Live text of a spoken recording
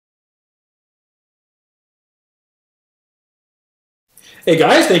Hey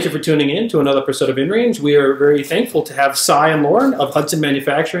guys, thank you for tuning in to another episode of InRange. We are very thankful to have Cy and Lauren of Hudson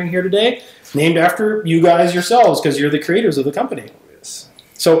Manufacturing here today, named after you guys yourselves because you're the creators of the company. Yes.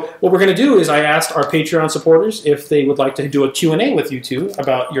 So what we're going to do is I asked our Patreon supporters if they would like to do a Q&A with you two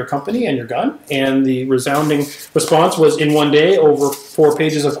about your company and your gun, and the resounding response was in one day over 4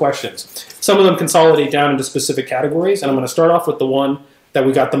 pages of questions. Some of them consolidate down into specific categories, and I'm going to start off with the one that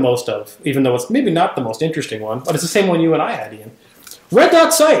we got the most of, even though it's maybe not the most interesting one, but it's the same one you and I had, Ian. Red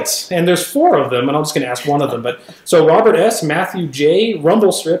dot sights, and there's 4 of them, and I'm just going to ask one of them. But so Robert S., Matthew J.,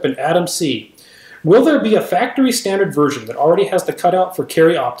 Rumblestrip, and Adam C. Will there be a factory standard version that already has the cutout for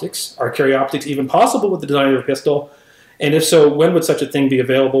carry optics? Are carry optics even possible with the design of your pistol? And if so, when would such a thing be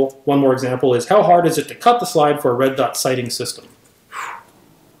available? One more example is how hard is it to cut the slide for a red dot sighting system?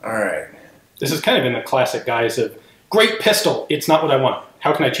 All right. This is kind of in the classic guise of, great pistol, it's not what I want.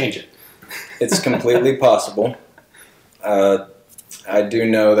 How can I change it? It's completely possible. I do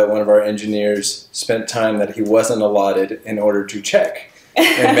know that one of our engineers spent time that he wasn't allotted in order to check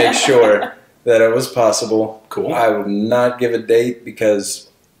and make sure that it was possible. Cool. I will not give a date because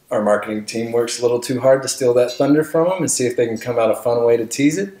our marketing team works a little too hard to steal that thunder from them and see if they can come out a fun way to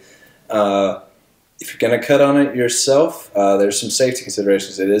tease it. If you're going to cut on it yourself, there's some safety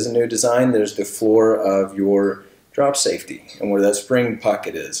considerations. It is a new design. There's the floor of your drop safety and where that spring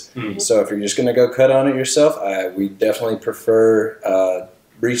pocket is. Mm-hmm. So if you're just going to go cut on it yourself, we definitely prefer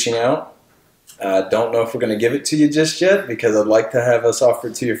reaching out. Don't know if we're going to give it to you just yet because I'd like to have us offer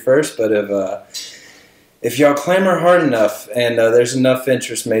it to you first, but if y'all clamor hard enough and there's enough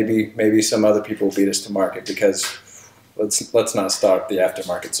interest, maybe some other people will beat us to market because let's not start the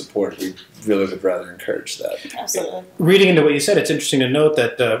aftermarket support. We really would rather encourage that. Absolutely. Reading into what you said, it's interesting to note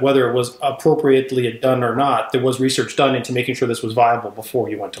that whether it was appropriately done or not, there was research done into making sure this was viable before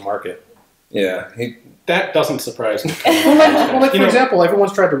you went to market. Yeah. That doesn't surprise me. For example,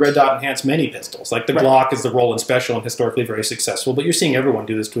 everyone's tried to red dot enhance many pistols. Like the Glock is the Roland Special and historically very successful, but you're seeing everyone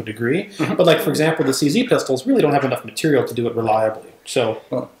do this to a degree. Mm-hmm. But like, for example, the CZ pistols really don't have enough material to do it reliably. So,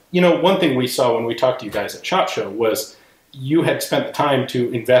 one thing we saw when we talked to you guys at SHOT Show was you had spent the time to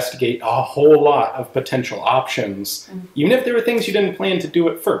investigate a whole lot of potential options, even if there were things you didn't plan to do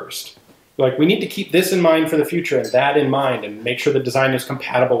at first. Like, we need to keep this in mind for the future and that in mind and make sure the design is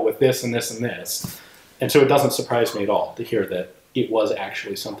compatible with this and this and this. And so it doesn't surprise me at all to hear that it was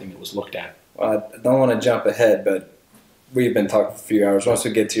actually something that was looked at. Well, I don't want to jump ahead, but we've been talking for a few hours. Once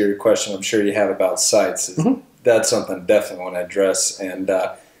we get to your question, I'm sure you have about sights. That's something I definitely want to address. And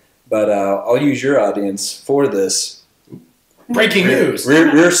but I'll use your audience for this. Breaking news.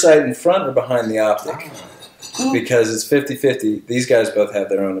 Rear sight in front or behind the optic? Because it's 50-50. These guys both have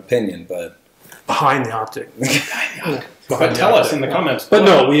their own opinion, but... Behind the optic. But tell us in the comments. But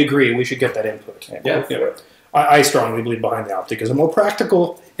no, we agree. We should get that input. Yeah. I strongly believe behind the optic is a more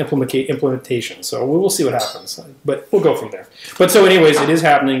practical implementation. So we will see what happens. But we'll go from there. But so anyways, it is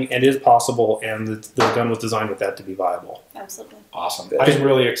happening and it is possible, and the gun was designed with that to be viable. Absolutely. Awesome. I'm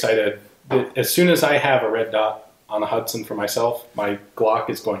really excited. As soon as I have a red dot on a Hudson for myself, my Glock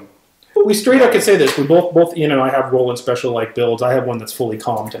is going... We straight up can say this. We both Ian and I have Roland Special like builds. I have one that's fully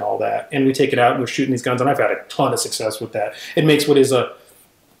calmed and all that. And we take it out and we're shooting these guns, and I've had a ton of success with that. It makes what is a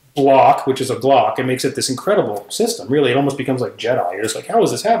block, which is a Glock, it makes it this incredible system. Really, it almost becomes like Jedi. You're just like, how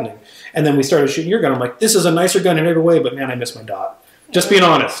is this happening? And then we started shooting your gun. I'm like, this is a nicer gun in every way, but man, I miss my dot. Just being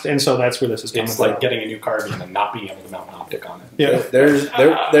honest. And so that's where this is coming from. It's like getting a new carbine and not being able to mount an optic on it. Yeah.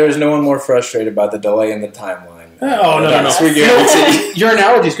 There's no one more frustrated by the delay in the timeline. Oh, no. We Your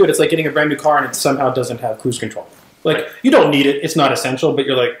analogy is good. It's like getting a brand new car and it somehow doesn't have cruise control. Like, you don't need it. It's not essential, but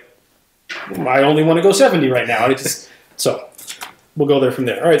you're like, I only want to go 70 right now. So we'll go there from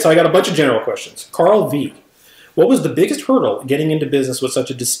there. All right, so I got a bunch of general questions. Carl V. What was the biggest hurdle getting into business with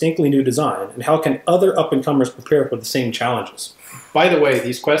such a distinctly new design, and how can other up-and-comers prepare for the same challenges? By the way,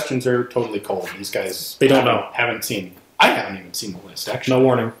 these questions are totally cold. These guys they don't know. Haven't seen. I haven't even seen the list, actually. No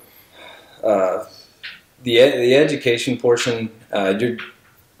warning. The education portion,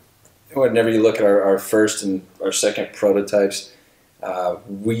 whenever you look at our first and our second prototypes,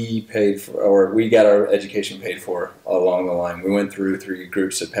 we got our education paid for along the line. We went through 3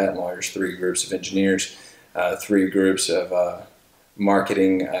 groups of patent lawyers, 3 groups of engineers, 3 groups of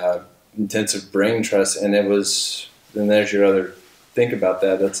marketing, intensive brain trust, and then there's your other, think about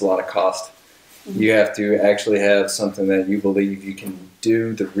that, that's a lot of cost. You have to actually have something that you believe you can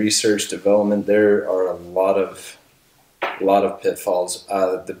do, the research, development. There are a lot of pitfalls.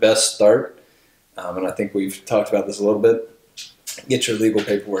 The best start, and I think we've talked about this a little bit, get your legal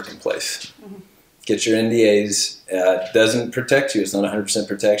paperwork in place. Get your NDAs. It doesn't protect you. It's not 100%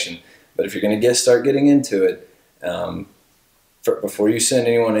 protection. But if you're going to start getting into it, before you send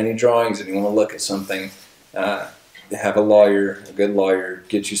anyone any drawings and you want to look at something, have a lawyer, a good lawyer,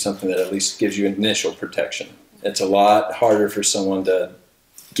 get you something that at least gives you initial protection. It's a lot harder for someone to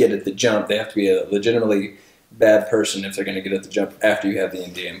get at the jump. They have to be a legitimately bad person if they're going to get at the jump after you have the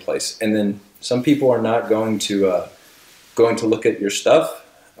NDA in place. And then some people are not going to look at your stuff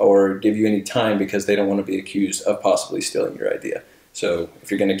or give you any time because they don't want to be accused of possibly stealing your idea. So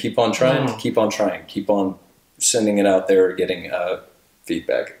if you're going to keep on trying, keep on sending it out there or getting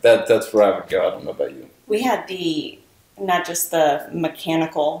feedback. That's where I would go. I don't know about you. We had not just the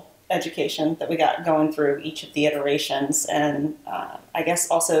mechanical education that we got going through each of the iterations, and I guess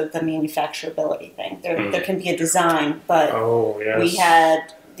also the manufacturability thing. There can be a design, but we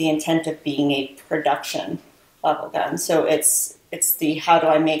had the intent of being a production level gun. So it's the how do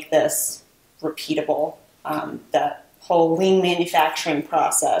I make this repeatable? That whole lean manufacturing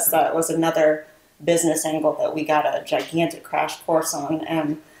process, that was another business angle that we got a gigantic crash course on.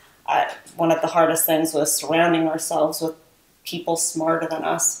 And one of the hardest things was surrounding ourselves with people smarter than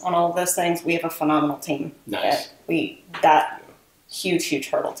us on all of those things. We have a phenomenal team. Nice. That huge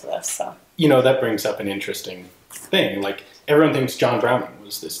hurdle to this. So that brings up an interesting thing. Like, everyone thinks John Browning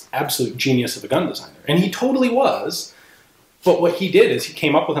was this absolute genius of a gun designer, and he totally was. But what he did is he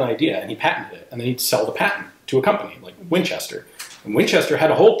came up with an idea and he patented it, and then he'd sell the patent to a company like Winchester. And Winchester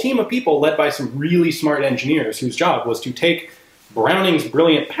had a whole team of people led by some really smart engineers whose job was to take Browning's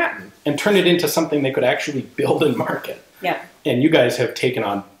brilliant patent and turn it into something they could actually build and market. Yeah. And you guys have taken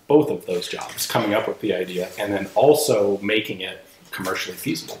on both of those jobs, coming up with the idea and then also making it commercially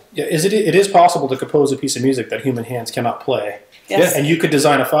feasible. Yeah, it is possible to compose a piece of music that human hands cannot play. Yes. And you could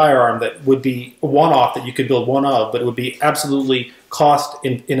design a firearm that would be a one-off that you could build one of, but it would be absolutely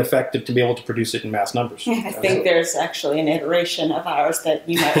ineffective to be able to produce it in mass numbers. I think there's actually an iteration of ours that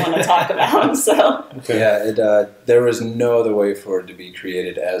you might want to talk about. So okay. Yeah, there was no other way for it to be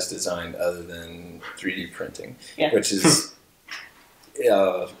created as designed other than 3D printing, which is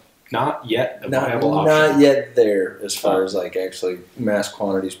not yet a viable option. Not yet there as far as like actually mass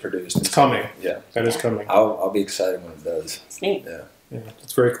quantities produced. It's coming. Yeah, that is coming. I'll be excited when it does. It's neat. Yeah,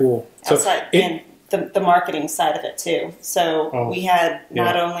 it's very cool. And the marketing side of it too. So we had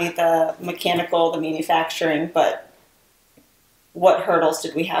not only the mechanical, the manufacturing, but what hurdles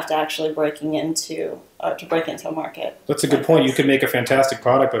did we have to actually break into a market? That's a good point. You could make a fantastic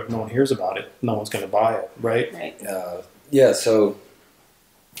product, but if no one hears about it, no one's going to buy it, right? Right. So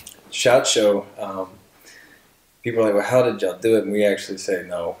SHOT Show, people are like, well, how did y'all do it? And we actually say,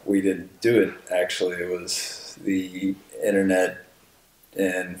 no, we didn't do it. Actually, it was the internet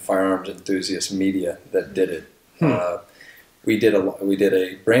and firearms enthusiast media that did it. We did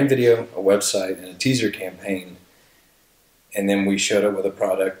a brand video, a website, and a teaser campaign, and then we showed up with a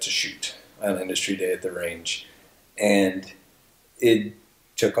product to shoot on Industry Day at the range, and it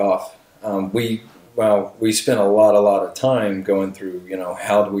took off. We spent a lot of time going through,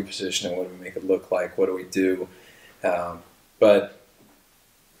 how do we position it, what do we make it look like, what do we do, but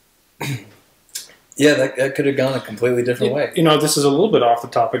yeah, that could have gone a completely different way. This is a little bit off the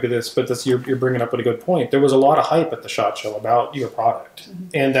topic of this, but you're bringing up a good point. There was a lot of hype at the SHOT Show about your product,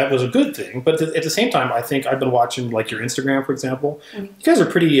 and that was a good thing. But at the same time, I think I've been watching, like, your Instagram, for example. You guys are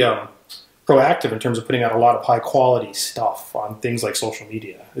pretty proactive in terms of putting out a lot of high-quality stuff on things like social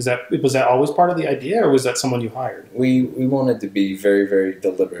media. Was that always part of the idea, or was that someone you hired? We wanted to be very, very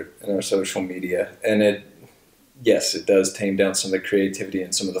deliberate in our social media, and yes, it does tame down some of the creativity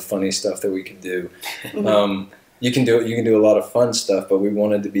and some of the funny stuff that we can do. You can do a lot of fun stuff, but we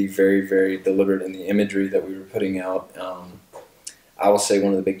wanted to be very, very deliberate in the imagery that we were putting out. I will say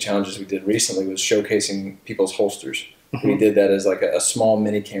one of the big challenges we did recently was showcasing people's holsters. We did that as like a small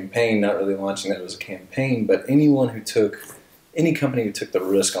mini campaign, not really launching that as a campaign, but any company who took the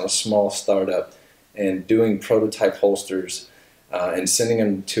risk on a small startup and doing prototype holsters and sending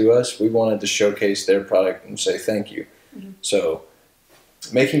them to us, we wanted to showcase their product and say thank you. So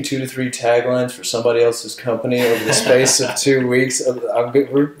making 2 to 3 taglines for somebody else's company over the space of 2 weeks,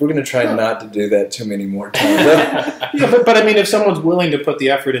 we're going to try not to do that too many more times. But I mean, if someone's willing to put the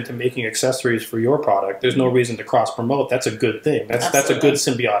effort into making accessories for your product, there's no reason to cross-promote. That's a good thing. That's a good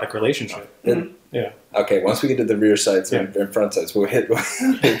symbiotic relationship. Yeah. Okay, once we get to the rear sights and front sights, we'll hit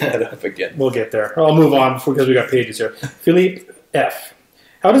that up again. We'll get there. I'll move on because we got pages here. Philippe F.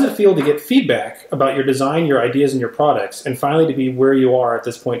 How does it feel to get feedback about your design, your ideas, and your products, and finally to be where you are at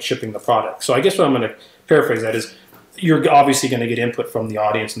this point shipping the product? So I guess what I'm going to paraphrase that is you're obviously going to get input from the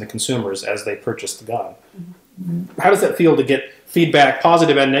audience and the consumers as they purchase the gun. How does that feel to get feedback,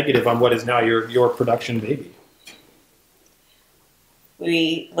 positive and negative, on what is now your production baby?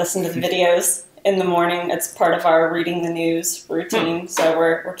 We listen to the videos in the morning. It's part of our reading the news routine. So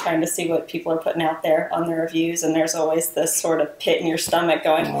we're trying to see what people are putting out there on their reviews, and there's always this sort of pit in your stomach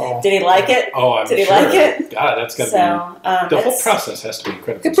going, did he like it? Oh, I'm did he sure. like it? God, that's got to be... The whole process has to be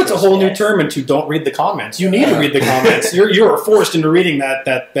incredible. It puts a whole new term into don't read the comments. You need to read the comments. You're forced into reading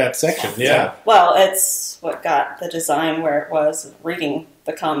that section. Yeah. Well, it's what got the design where it was, reading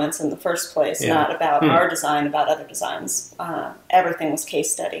the comments in the first place, not about our design, about other designs. Everything was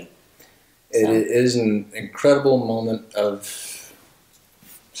case study. It is an incredible moment of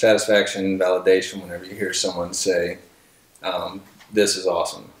satisfaction and validation whenever you hear someone say, this is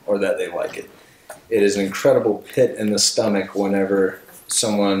awesome, or that they like it. It is an incredible pit in the stomach whenever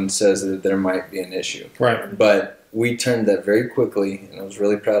someone says that there might be an issue. Right. But we turned that very quickly, and I was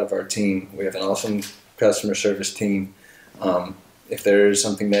really proud of our team. We have an awesome customer service team. If there is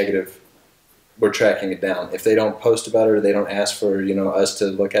something negative, we're tracking it down. If they don't post about it or they don't ask for us to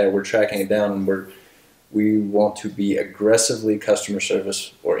look at it, we're tracking it down, and we want to be aggressively customer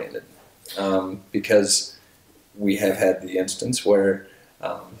service oriented, because we have had the instance where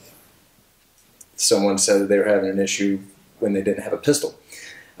someone said that they were having an issue when they didn't have a pistol.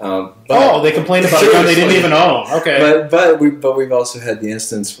 They complained about a gun they didn't even own. Okay. But we've also had the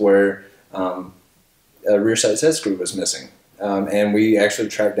instance where a rear sight set screw was missing. And we actually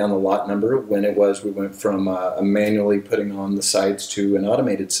tracked down the lot number when it was. We went from manually putting on the sights to an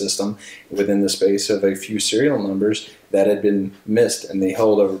automated system within the space of a few serial numbers that had been missed in the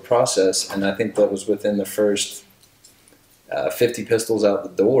holdover process. And I think that was within the first 50 pistols out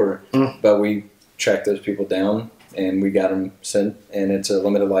the door. But we tracked those people down and we got them sent. And it's a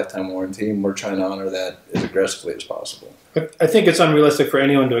limited lifetime warranty, and we're trying to honor that as aggressively as possible. I think it's unrealistic for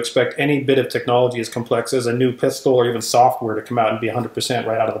anyone to expect any bit of technology as complex as a new pistol or even software to come out and be 100%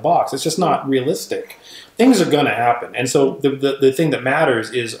 right out of the box. It's just not realistic. Things are going to happen. And so the thing that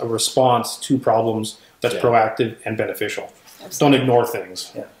matters is a response to problems that's proactive and beneficial. Absolutely. Don't ignore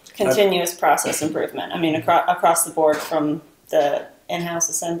things. Yeah. Continuous process improvement. I mean, across the board, from the in-house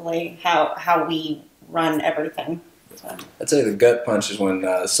assembly, how we run everything. I'd say the gut punch is when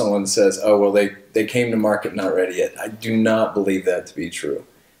someone says, oh, well, they came to market not ready yet. I do not believe that to be true.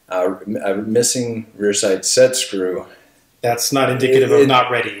 A missing rear sight set screw. That's not indicative of not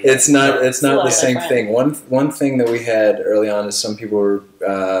ready. It's not the same thing. One thing that we had early on is some people were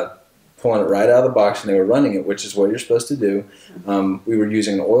pulling it right out of the box and they were running it, which is what you're supposed to do. We were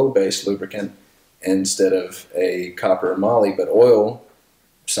using an oil-based lubricant instead of a copper or moly, but oil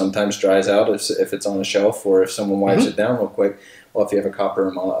sometimes dries out if it's on a shelf, or if someone wipes it down real quick. Well, if you have a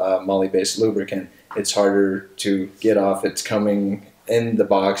copper or moly-based lubricant, it's harder to get off. It's coming in the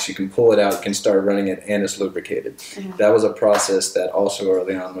box. You can pull it out, you can start running it, and it's lubricated. That was a process that also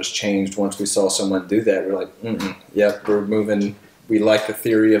early on was changed. Once we saw someone do that, we're like, yep, we're moving. We like the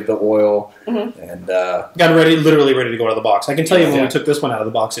theory of the oil. And got literally ready to go out of the box. I can tell you when we took this one out of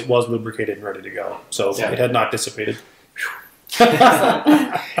the box, it was lubricated and ready to go. So it had not dissipated.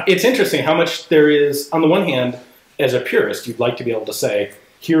 It's interesting how much there is. On the one hand, as a purist, you'd like to be able to say,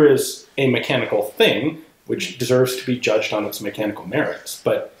 here is a mechanical thing which deserves to be judged on its mechanical merits.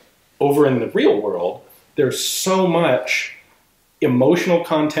 But over in the real world, there's so much emotional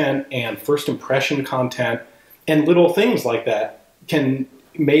content and first impression content and little things like that can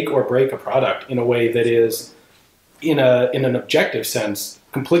make or break a product in a way that is, in an objective sense,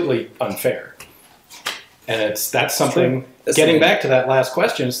 completely unfair. And that's something. Getting back to that last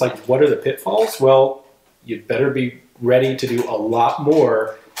question, it's like, what are the pitfalls? Well, you'd better be ready to do a lot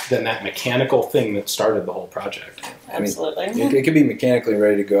more than that mechanical thing that started the whole project. Absolutely. I mean, it could be mechanically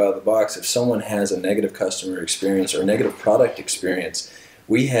ready to go out of the box. If someone has a negative customer experience or a negative product experience,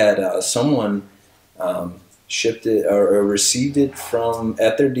 we had someone shipped it or received it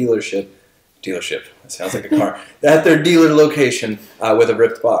at their dealership. That sounds like a car. At their dealer location with a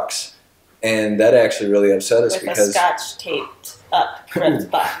ripped box. And that actually really upset us because a scotch taped up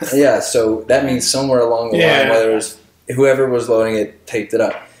ripped box. Yeah, so that means somewhere along the line, whether it was whoever was loading it taped it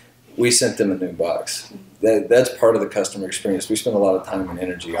up, we sent them a new box. That's part of the customer experience. We spend a lot of time and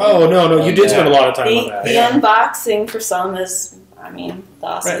energy on no, you did spend a lot of time on that. The unboxing for some is, the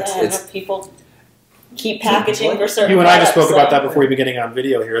awesome thing. People keep packaging for certain You and I just spoke products, about that before we were getting on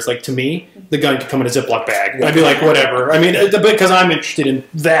video here. It's like, to me, the gun could come in a Ziploc bag. I'd be like, whatever. I mean, because I'm interested in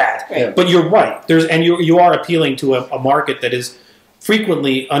that. Right. But you're right. You are appealing to a market that is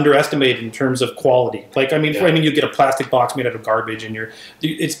frequently underestimated in terms of quality. Like, you get a plastic box made out of garbage, and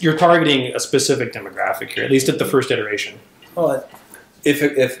you're targeting a specific demographic here, at least at the first iteration. Well,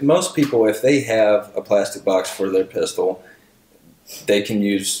 if most people, if they have a plastic box for their pistol, they can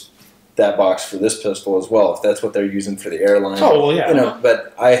use that box for this pistol as well, if that's what they're using for the airline. Oh, well, yeah. You know,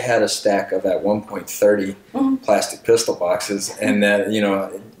 but I had a stack of at one point 30 plastic pistol boxes, and that, you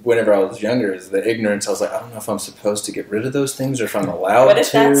know, whenever I was younger, is the ignorance. I was like, I don't know if I'm supposed to get rid of those things or if I'm allowed to. What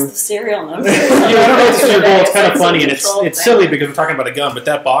if that's the serial number? I don't know if it's your goal. It's kind of funny, and it's silly because we're talking about a gun, but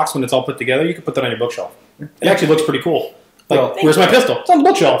that box, when it's all put together, you can put that on your bookshelf. It actually looks pretty cool. Like, well, where's my pistol? It's on the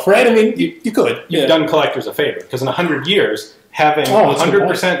bookshelf, right? I mean, you could. You've done collectors a favor, because in 100 years, having a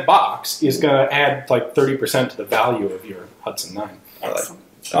 100% box is going to add like 30% to the value of your Hudson 9. Excellent.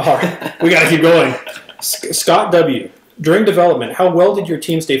 All right, we got to keep going. Scott W. During development, how well did your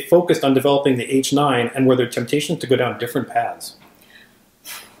team stay focused on developing the H9, and were there temptations to go down different paths?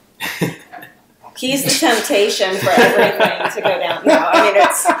 He's the temptation for everything to go down. No, I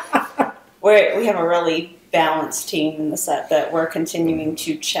mean, we have a really balanced team in the set that we're continuing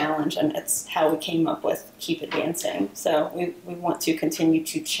to challenge, and it's how we came up with Keep Advancing. So we want to continue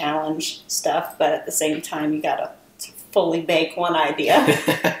to challenge stuff, but at the same time, you got to fully bake one idea.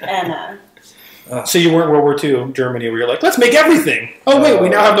 And so you weren't World War II Germany, where you're like, let's make everything. Oh wait, we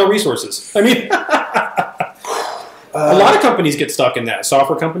now have no resources. I mean, a lot of companies get stuck in that.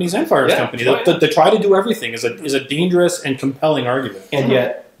 Software companies and firearms companies. They try to do everything is a dangerous and compelling argument. And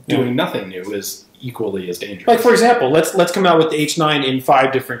yet, doing nothing new is equally as dangerous. Like, for example, let's come out with the H9 in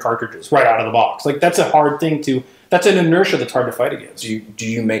 5 different cartridges right out of the box. Like, that's a hard thing to. That's an inertia that's hard to fight against. Do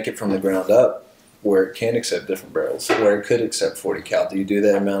you make it from the ground up, where it can accept different barrels, where it could accept 40 cal? Do you do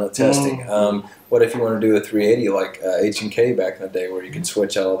that amount of testing? What if you want to do a 380 like H&K back in the day, where you could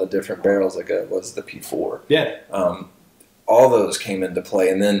switch out all the different barrels, like was the P4? Yeah. All those came into play,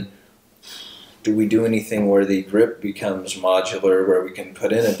 and then do we do anything where the grip becomes modular, where we can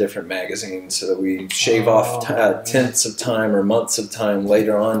put in a different magazine so that we shave off tenths of time or months of time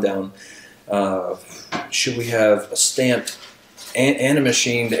later on down? Should we have a stamped and a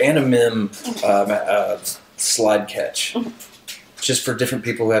machined and a MIM slide catch, just for different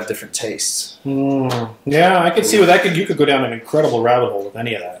people who have different tastes? Yeah, I could see where that you could go down an incredible rabbit hole with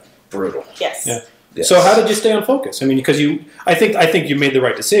any of that. Brutal. Yes. Yeah. Yes. So how did you stay on focus? I mean, because I think you made the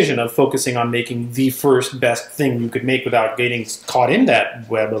right decision of focusing on making the first best thing you could make without getting caught in that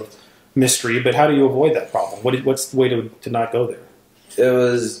web of mystery. But how do you avoid that problem? What's the way to not go there? It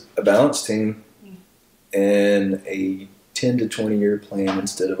was a balanced team and a 10 to 20 year plan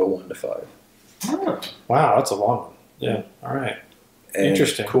instead of a 1 to 5. Oh. Wow, that's a long one. Yeah. All right. And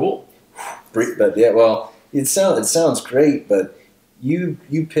interesting. Cool. But yeah, well, it sounds great, but you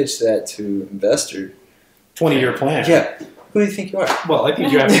pitch that to investor. 20-year plan. Yeah. Who do you think you are? Well, I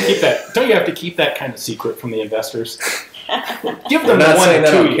think you have to keep that. Don't you have to keep that kind of secret from the investors? Give them not 1 saying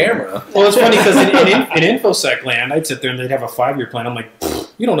to that 2 on camera. Well, it's funny because in InfoSec land, I'd sit there and they'd have a 5-year plan. I'm like,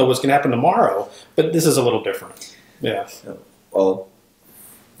 you don't know what's going to happen tomorrow. But this is a little different. Yeah. Well,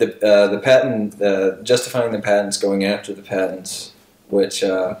 the patent, justifying the patents, going after the patents, which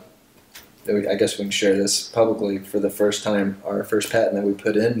I guess we can share this publicly for the first time. Our first patent that we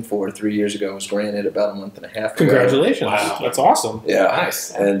put in for 3 years ago was granted about a month and a half ago. Congratulations. Wow. That's awesome. Yeah.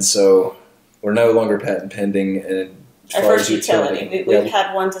 Nice. And so we're no longer patent pending. And our first utility. We've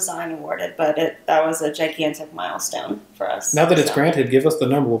had one design awarded, but that was a gigantic milestone for us. Now that it's granted, give us the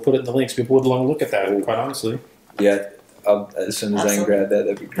number. We'll put it in the links. People would long look at that, quite honestly. Yeah. As soon as I can grab that,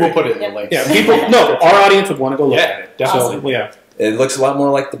 that'd be great. We'll put it in the links. Yeah, people. No, our audience would want to go look at it. Definitely. So, yeah. It looks a lot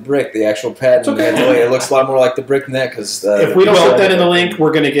more like the brick, the actual patent. Okay. It looks a lot more like the brick than that, because if we don't put that in the link,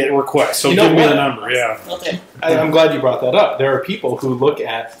 we're going to get requests. So give me the number. Yeah. Okay. I'm glad you brought that up. There are people who look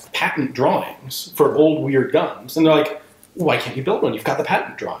at patent drawings for old weird guns, and they're like, "Why can't you build one? You've got the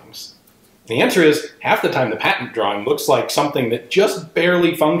patent drawings." The answer is, half the time the patent drawing looks like something that just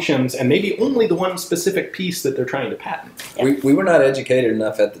barely functions, and maybe only the one specific piece that they're trying to patent. We were not educated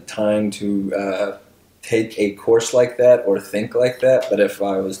enough at the time to take a course like that or think like that, but if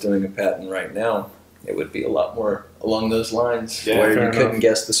I was doing a patent right now, it would be a lot more along those lines, where you couldn't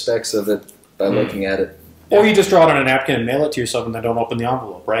guess the specs of it by looking at it. Or you just draw it on a napkin and mail it to yourself and then don't open the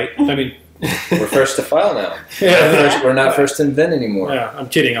envelope, right? I mean... We're first to file now. Yeah. We're not first to invent anymore. Yeah, I'm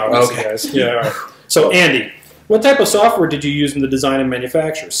kidding, obviously, guys. Yeah, all right. So, Andy, what type of software did you use in the design and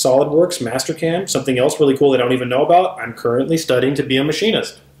manufacture? SolidWorks, Mastercam, something else really cool that I don't even know about? I'm currently studying to be a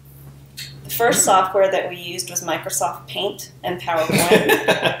machinist. The first software that we used was Microsoft Paint and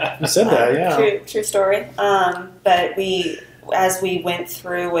PowerPoint. You said that, yeah. True story. But as we went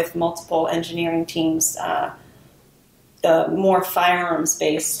through with multiple engineering teams, the more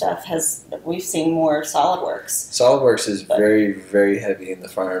firearms-based stuff we've seen more SolidWorks. SolidWorks is very, very heavy in the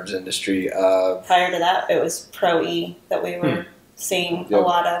firearms industry. Prior to that, it was Pro E that we were seeing a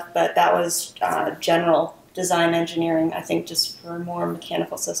lot of, but that was general design engineering, I think, just for more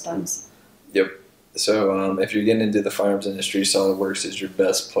mechanical systems. Yep. So if you're getting into the firearms industry, SolidWorks is your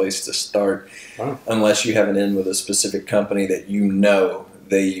best place to start, unless you have an in with a specific company that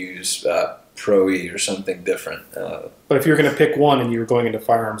they use Pro-E or something different. But if you're going to pick one and you're going into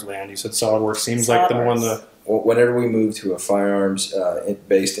firearms land, you said SolidWorks seems like the one to... Whenever we moved to a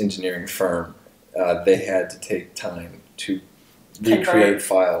firearms-based engineering firm, they had to take time to recreate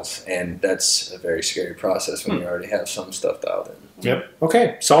files, and that's a very scary process when you already have some stuff dialed in. Yep.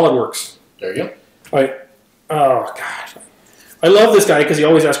 Okay, SolidWorks. There you go. All right. Oh, gosh. I love this guy because he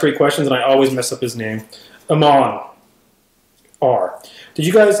always asks great questions, and I always mess up his name. Amon R. Did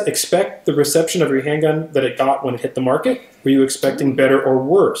you guys expect the reception of your handgun that it got when it hit the market? Were you expecting better or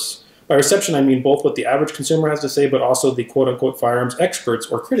worse? By reception, I mean both what the average consumer has to say, but also the quote-unquote firearms experts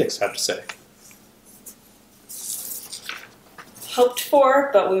or critics have to say. Hoped for,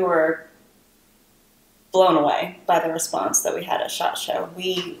 but we were blown away by the response that we had at SHOT Show.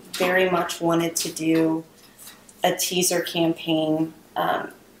 We very much wanted to do a teaser campaign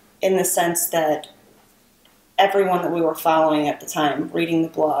in the sense that everyone that we were following at the time, reading the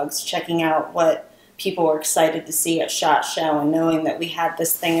blogs, checking out what people were excited to see at SHOT Show, and knowing that we had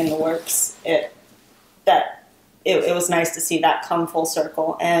this thing in the works, it was nice to see that come full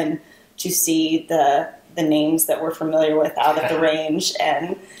circle and to see the names that we're familiar with out at the range,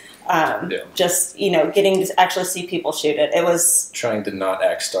 and just, getting to actually see people shoot it. It was... Trying to not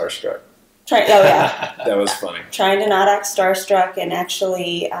act starstruck. Oh, yeah. That was funny. Trying to not act starstruck, and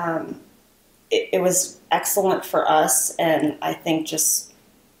actually it was excellent for us, and I think just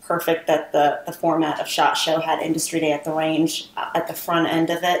perfect that the format of SHOT Show had Industry Day at the range at the front end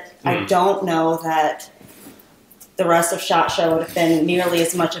of it. I don't know that the rest of SHOT Show would have been nearly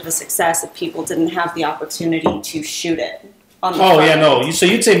as much of a success if people didn't have the opportunity to shoot it. So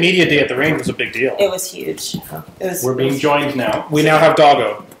you'd say Media Day at the range was a big deal. It was huge. We're being joined now. We now have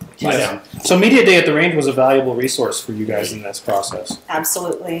Doggo. Yes. So Media Day at the range was a valuable resource for you guys in this process.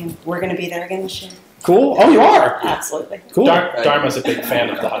 Absolutely. We're going to be there again this year. Cool. Oh, you are? Absolutely. Cool. Dharma's a big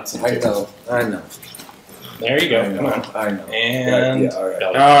fan of the Hudson. I know. There you go. Come on. I know. And all right.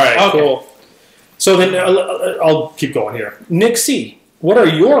 All right, okay. Cool. So then I'll keep going here. Nick C., what are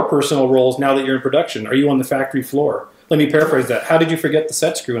your personal roles now that you're in production? Are you on the factory floor? Let me paraphrase that. How did you forget the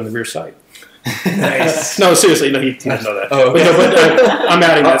set screw on the rear sight? Nice. No, seriously, no, he didn't know that. Oh, okay. But I'm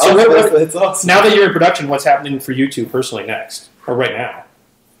adding that. So that's awesome. Now that you're in production, what's happening for you two personally next, or right now?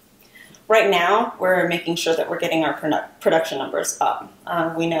 Right now, we're making sure that we're getting our production numbers up.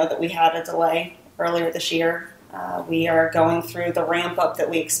 We know that we had a delay earlier this year. We are going through the ramp up that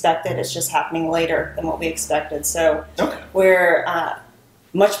we expected. It's just happening later than what we expected. So we're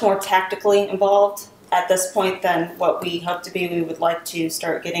much more tactically involved at this point than what we hope to be. We would like to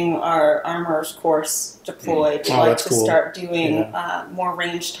start getting our armorers course deployed. We'd like to start doing more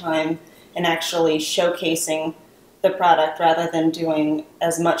range time and actually showcasing the product rather than doing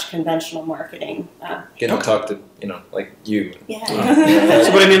as much conventional marketing. Getting to talk to, like you. Yeah.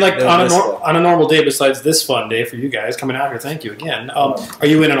 So, but I mean, like on a normal day, besides this fun day for you guys coming out here, thank you again. Are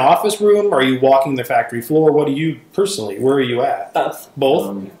you in an office room? Are you walking the factory floor? What do you personally? Where are you at? Both.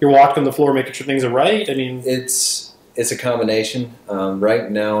 Both. You're walking the floor, making sure things are right. I mean, it's a combination.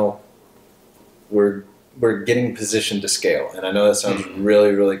 Right now, we're getting positioned to scale, and I know that sounds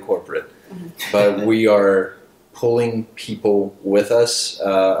really, really corporate, but we are pulling people with us,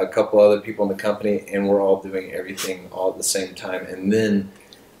 a couple other people in the company, and we're all doing everything all at the same time, and then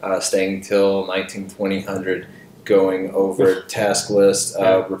staying till 19-2000, going over task lists,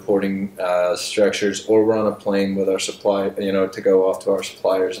 reporting structures, or we're on a plane with our supply, to go off to our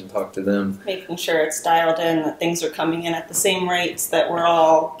suppliers and talk to them. Making sure it's dialed in, that things are coming in at the same rates, that we're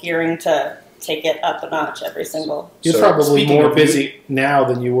all gearing to take it up a notch every single. You're probably more busy now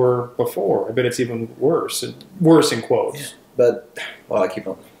than you were before. I bet it's even worse. Worse in quotes. Yeah. But, I keep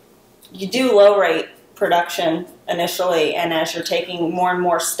on. You do low rate production initially, and as you're taking more and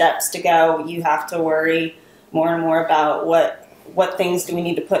more steps to go, you have to worry more and more about what things do we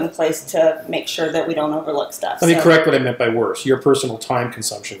need to put in place to make sure that we don't overlook stuff. Let me correct what I meant by worse. Your personal time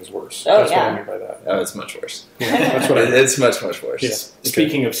consumption is worse. Oh, That's what I mean by that. Oh, it's much worse. That's what I meant. It's much, much worse. Yeah.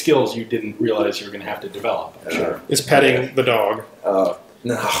 Speaking of skills you didn't realize you were going to have to develop. Sure. Is petting the dog. Oh,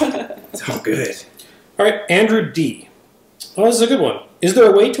 no. It's all good. All right, Andrew D. Oh, this is a good one. Is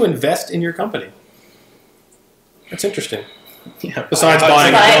there a way to invest in your company? That's interesting. Yeah. Besides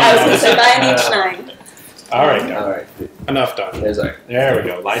buying I was going to say buy an H9. All right. Enough done. There we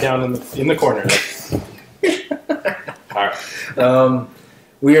go. Lie down in the corner. All right.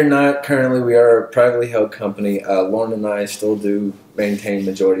 We are not currently. We are a privately held company. Lauren and I still do maintain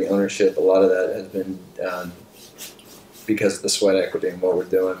majority ownership. A lot of that has been because of the sweat equity and what we're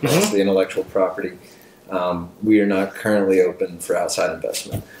doing, plus the intellectual property. We are not currently open for outside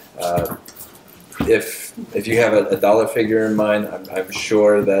investment. If you have a dollar figure in mind, I'm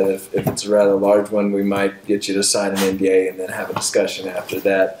sure that if it's a rather large one, we might get you to sign an NDA and then have a discussion after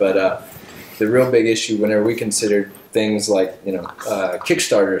that. But the real big issue, whenever we consider things like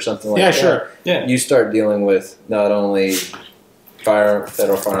Kickstarter or something like that, sure. Yeah. You start dealing with not only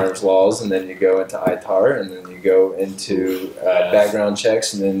federal firearms laws, and then you go into ITAR, and then you go into background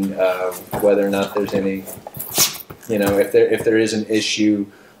checks, and then whether or not there's any, if there is an issue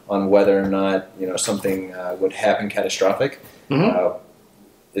on whether or not something would happen catastrophic.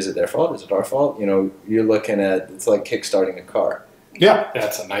 Is it their fault? Is it our fault? You're looking at, it's like kickstarting a car. Yeah,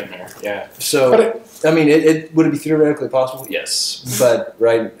 that's a nightmare. Yeah. So it would it be theoretically possible? Yes, but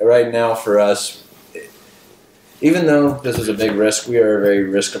right now for us, even though this is a big risk, we are very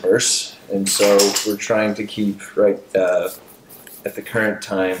risk averse, and so we're trying to keep at the current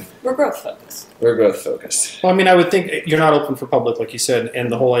time. We're growth focused. We're growth focused. Well, I would think you're not open for public, like you said, and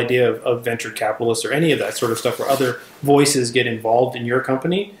the whole idea of venture capitalists or any of that sort of stuff where other voices get involved in your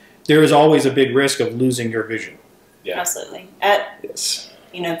company, there is always a big risk of losing your vision. Yeah. Absolutely. Yes.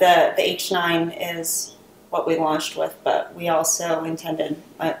 The H9 is what we launched with, but we also intended,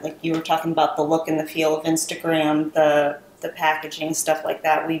 like you were talking about, the look and the feel of Instagram, the packaging, stuff like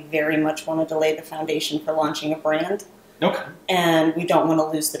that. We very much wanted to lay the foundation for launching a brand. Okay. And we don't want to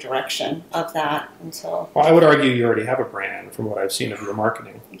lose the direction of that until... Well, I would argue you already have a brand from what I've seen of your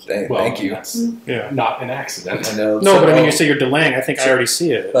marketing. Thank you. That's not an accident. I know. No, but you say you're delaying. I think I already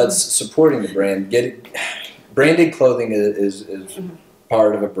see it. But supporting the brand, branded clothing is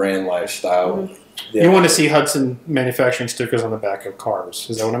part of a brand lifestyle. Yeah. You want to see Hudson manufacturing stickers on the back of cars.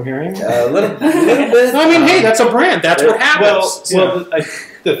 Is that what I'm hearing? A little bit. Hey, that's a brand. That's what happens.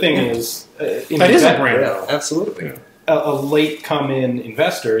 The thing is... that is a brand. Yeah, absolutely. Yeah. A late come-in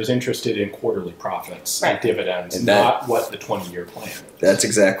investor is interested in quarterly profits and dividends, and not what the 20-year plan is. That's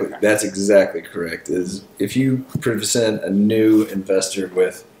exactly correct. Is if you present a new investor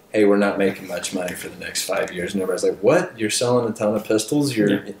with, hey, we're not making much money for the next 5 years, and everybody's like, what? You're selling a ton of pistols?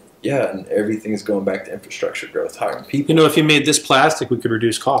 And everything's going back to infrastructure growth, hiring people. If you made this plastic, we could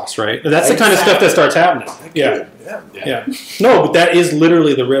reduce costs, right? That's the kind of stuff that starts happening. Yeah. No, but that is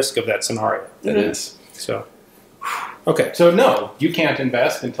literally the risk of that scenario. That is. So, okay. So no, you can't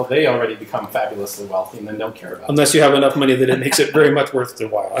invest until they already become fabulously wealthy, and then don't care about it. Unless you have enough money that it makes it very much worth the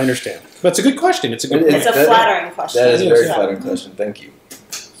while. I understand. But it's a good question. It's a flattering question. That is a very flattering question. Thank you.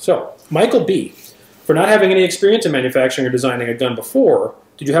 So, Michael B., for not having any experience in manufacturing or designing a gun before,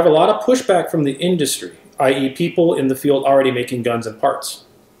 did you have a lot of pushback from the industry, i.e. people in the field already making guns and parts?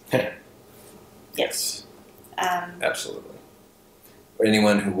 Yes. Absolutely. Or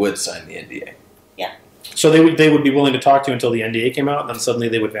anyone who would sign the NDA. Yeah. So they would be willing to talk to you until the NDA came out, and then suddenly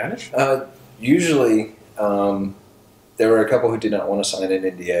they would vanish? Usually, there were a couple who did not want to sign an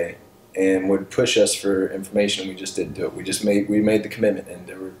NDA and would push us for information. We just didn't do it. We made the commitment, and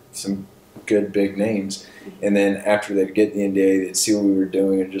there were some good big names. And then after they'd get the NDA, they'd see what we were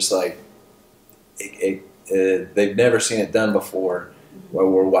doing, and just like they've never seen it done before. Well,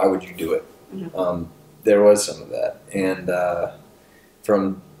 why would you do it? There was some of that, and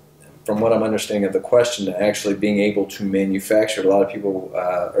from what I'm understanding of the question, to actually being able to manufacture, a lot of people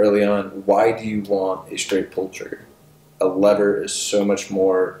early on, why do you want a straight pull trigger? A lever is so much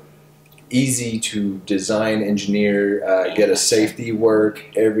more easy to design, engineer, get a safety work.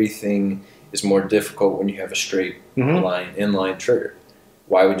 Everything is more difficult when you have a straight inline trigger.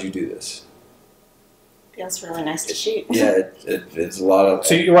 Why would you do this? Feels really nice to shoot. Yeah, it's a lot of...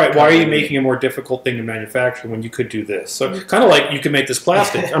 So you're right. Why are you making a more difficult thing to manufacture when you could do this? So kind of like you could make this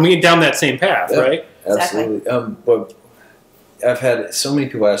plastic. Down that same path, right? Absolutely. Exactly. But I've had so many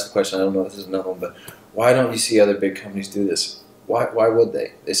people ask the question, I don't know if this is another one, but why don't you see other big companies do this? Why would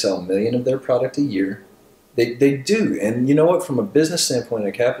they? They sell 1 million of their product a year. They do. And you know what? From a business standpoint,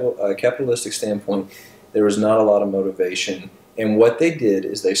 a capitalistic standpoint, there was not a lot of motivation. And what they did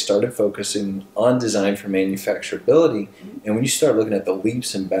is they started focusing on design for manufacturability. And when you start looking at the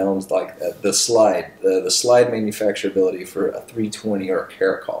leaps and bounds, like the slide manufacturability for a 320 or a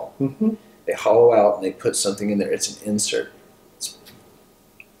caracol, they hollow out and they put something in there. It's an insert. It's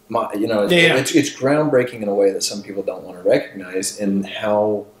groundbreaking in a way that some people don't want to recognize, and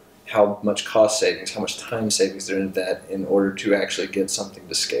how much cost savings, how much time savings there in that in order to actually get something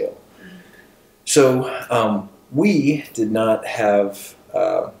to scale. So we did not have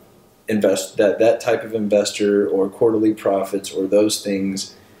that type of investor or quarterly profits or those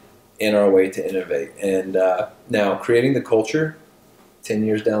things in our way to innovate. And now creating the culture 10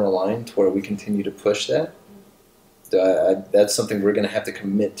 years down the line to where we continue to push that, That's something we're going to have to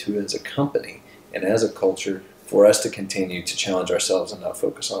commit to as a company and as a culture for us to continue to challenge ourselves and not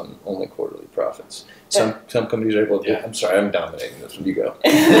focus on only quarterly profits. Some companies are able to. I'm sorry, I'm dominating this one. You go. I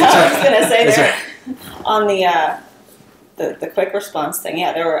was going to say there on the quick response thing.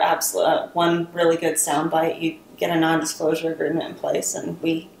 Yeah, there were one really good soundbite. You get a non-disclosure agreement in place, and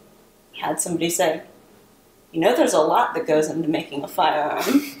we had somebody say, there's a lot that goes into making a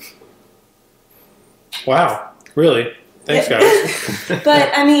firearm. Wow, really? Thanks, guys.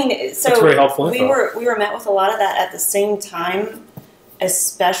 But I mean, so that's very helpful we were met with a lot of that at the same time,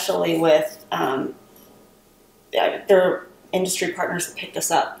 especially with their industry partners that picked us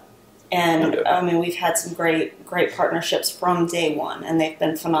up. And I mean, we've had some great partnerships from day one, and they've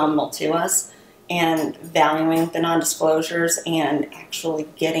been phenomenal to us. And valuing the non-disclosures and actually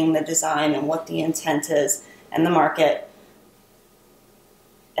getting the design and what the intent is and the market,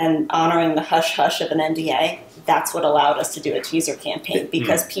 and honoring the hush-hush of an NDA, that's what allowed us to do a teaser campaign,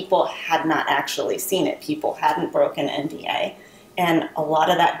 because people had not actually seen it. People hadn't broken NDA. And a lot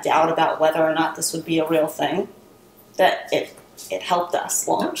of that doubt about whether or not this would be a real thing, that it helped us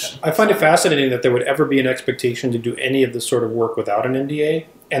launch. I find it fascinating that there would ever be an expectation to do any of this sort of work without an NDA.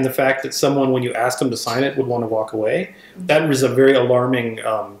 And the fact that someone, when you asked them to sign it, would want to walk away, that was a very alarming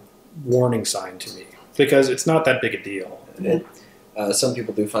warning sign to me, because it's not that big a deal. Some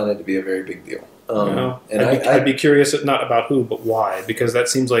people do find it to be a very big deal. And I'd be curious, not about who, but why, because that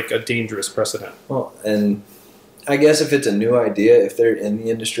seems like a dangerous precedent. Well, and I guess if it's a new idea, if they're in the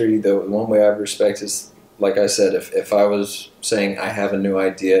industry, the one way I respect is, like I said, if I was saying I have a new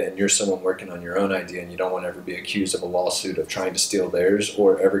idea and you're someone working on your own idea and you don't want to ever be accused of a lawsuit of trying to steal theirs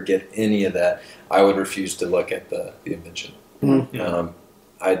or ever get any of that, I would refuse to look at the invention. Mm-hmm.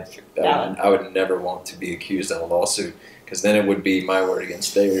 I would never want to be accused of a lawsuit, because then it would be my word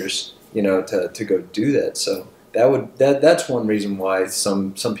against theirs, to go do that. So that's one reason why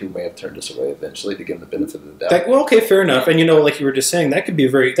some people may have turned us away eventually, to give them the benefit of the doubt. Well, okay, fair enough. And like you were just saying, that could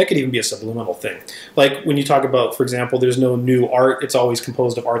even be a subliminal thing. Like when you talk about, for example, there's no new art; it's always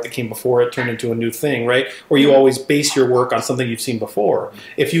composed of art that came before it turned into a new thing, right? Or you always base your work on something you've seen before.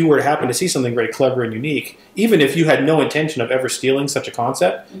 If you were to happen to see something very clever and unique, even if you had no intention of ever stealing such a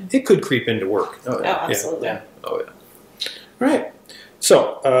concept, it could creep into work. Oh, yeah. Absolutely. Yeah. Oh, yeah. Right.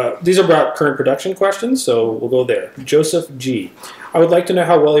 So these are about current production questions, so we'll go there. Joseph G. I would like to know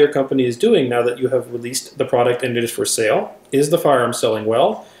how well your company is doing now that you have released the product and it is for sale. Is the firearm selling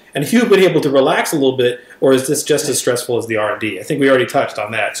well? And if you've been able to relax a little bit, or is this just as stressful as the R&D? I think we already touched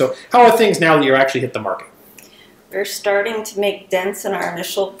on that. So how are things now that you're actually hit the market? We're starting to make dents in our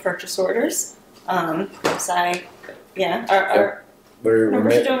initial purchase orders. Our numbers are doing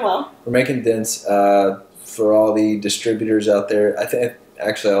well. We're making dents. For all the distributors out there, I think,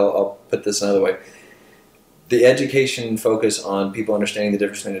 actually, I'll put this another way. The education focus on people understanding the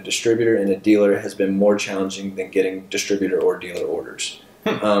difference between a distributor and a dealer has been more challenging than getting distributor or dealer orders.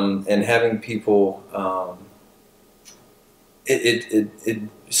 And having people,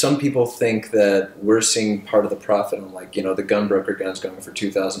 some people think that we're seeing part of the profit on, the gun broker guns going for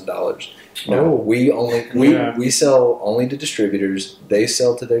 $2,000. No, we sell only to distributors. They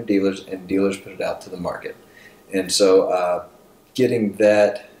sell to their dealers, and dealers put it out to the market. And so, getting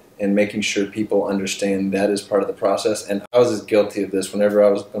that and making sure people understand that is part of the process. And I was as guilty of this whenever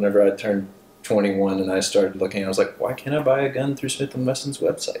I turned 21 and I started looking. I was like, why can't I buy a gun through Smith & Wesson's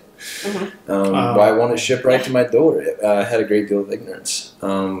website? Why won't it ship right to my door? I had a great deal of ignorance.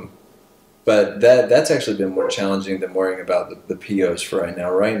 But that's actually been more challenging than worrying about the POs for right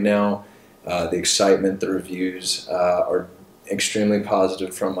now. Right now, the excitement, the reviews are extremely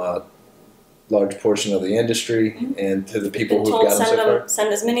positive from a large portion of the industry and to the people who've got them so far.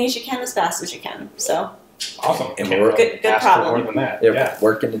 Send as many as you can, as fast as you can. So awesome. And we're good problem. More than that. Yeah,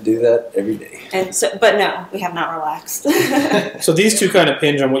 working to do that every day. And so, but no, we have not relaxed. So these two kind of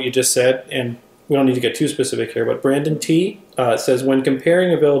hinge on what you just said, and we don't need to get too specific here, but Brandon T. Says, when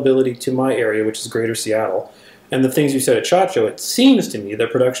comparing availability to my area, which is Greater Seattle, and the things you said at SHOT Show, it seems to me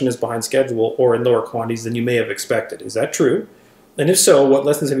that production is behind schedule or in lower quantities than you may have expected. Is that true? And if so, what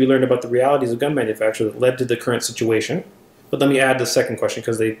lessons have you learned about the realities of gun manufacture that led to the current situation? But let me add the second question,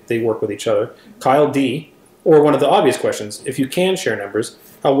 because they work with each other. Kyle D., or one of the obvious questions, if you can share numbers,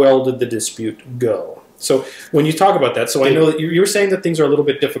 how well did the dispute go? So when you talk about that, so I know that you're saying that things are a little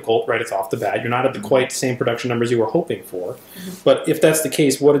bit difficult right off the bat. You're not at the quite same production numbers you were hoping for. But if that's the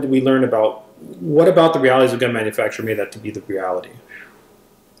case, what did we learn about, what about the realities of gun manufacture made that to be the reality?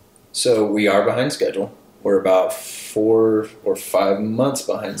 So we are behind schedule. We're about 4 or 5 months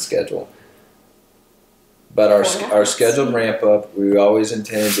behind schedule. But our 4.5 our months. scheduled ramp up, we always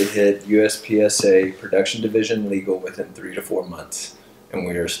intended to hit USPSA production division legal within 3 to 4 months, and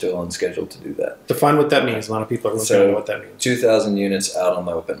we are still on schedule to do that. Define what that means. A lot of people are looking So- at what that means. 2,000 units out on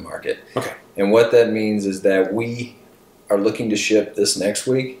the open market. Okay. And what that means is that we are looking to ship this next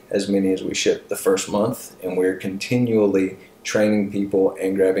week as many as we shipped the first month, and we're continually training people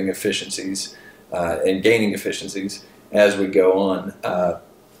and grabbing efficiencies and gaining efficiencies as we go on.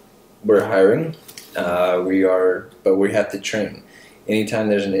 We're hiring. But we have to train. Anytime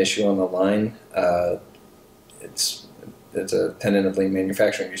there's an issue on the line, it's a tenet of lean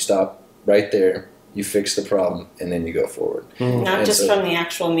manufacturing. You stop right there, you fix the problem, and then you go forward. Not And just so- from the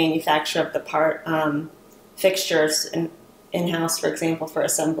actual manufacture of the part, fixtures in-house, for example, for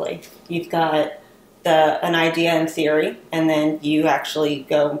assembly. You've got an idea in theory, and then you actually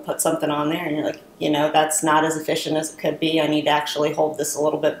go and put something on there, and you're like, that's not as efficient as it could be. I need to actually hold this a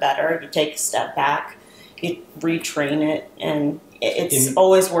little bit better. You take a step back, you retrain it, and it's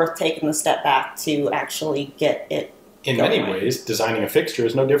always worth taking the step back to actually get it In going. many ways, designing a fixture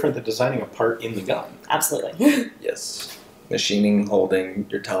is no different than designing a part in the gun. Absolutely. Yes. Machining, holding,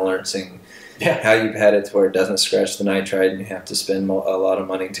 you're tolerancing, Yeah. how you pad it to where it doesn't scratch the nitride, and you have to spend a lot of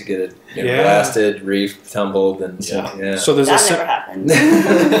money to get it Yeah. blasted, reefed, tumbled, and Yeah. So there's That never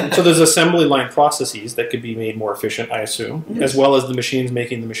happened. so there's assembly line processes that could be made more efficient, I assume, as well as the machines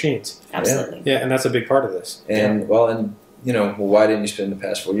making the machines. Absolutely. Yeah, and that's a big part of this. And why didn't you spend the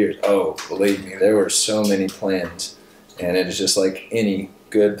past 4 years? Oh, believe me, there were so many plans, and it is just like any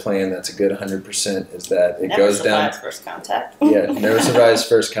good plan that's a good 100% is that it Never goes down. survives first contact. Yeah, never survives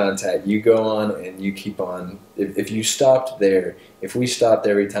first contact. You go on and you keep on. If you stopped there, if we stopped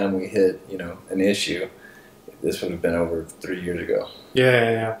every time we hit, an issue, this would have been over 3 years ago.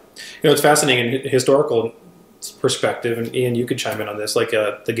 Yeah. It's fascinating in historical perspective, and Ian, you could chime in on this, like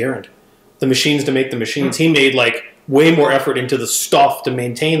the Garand. The machines to make the machines, he made way more effort into the stuff to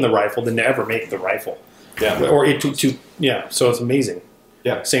maintain the rifle than to ever make the rifle. Yeah. Or so it's amazing.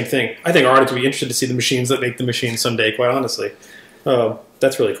 Yeah. Same thing. I think our audience would be interested to see the machines that make the machines someday, quite honestly.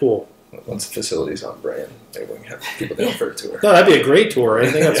 That's really cool. Once the facility's on brand, maybe we can have people down for a tour. No, that'd be a great tour. I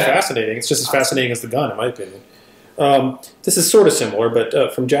think that's Yeah. fascinating. It's just as fascinating as the gun, in my opinion. This is sort of similar,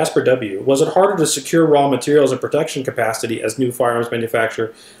 but from Jasper W. Was it harder to secure raw materials and production capacity as new firearms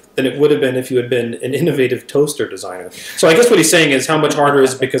manufacturer than it would have been if you had been an innovative toaster designer? So I guess what he's saying is how much harder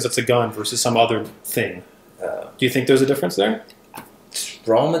is it because it's a gun versus some other thing? Do you think there's a difference there?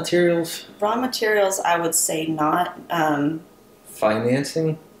 Raw materials, Raw materials, I would say not.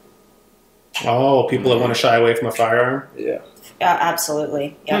 financing, Oh, people that want to shy away from a firearm? yeah.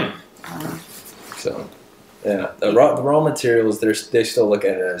 Absolutely. Yeah. So, yeah, the raw materials, they still look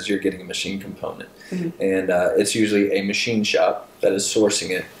at it as you're getting a machine component, and it's usually a machine shop that is sourcing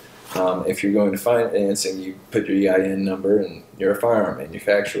it. If you're going to financing, you put your EIN number, and you're a firearm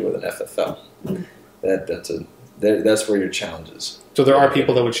manufacturer with an FFL. That's where your challenge is. So there are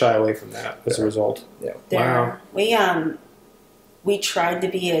people that would shy away from that as a result. Yeah. Wow. We tried to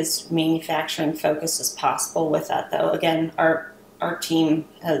be as manufacturing focused as possible with that, though. Again, our team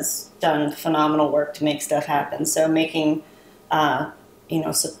has done phenomenal work to make stuff happen. So making,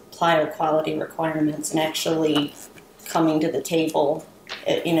 supplier quality requirements and actually coming to the table,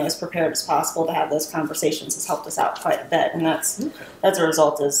 as prepared as possible to have those conversations has helped us out quite a bit, and that's a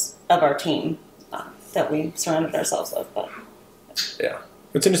result of our team that we surrounded ourselves with. But Yeah.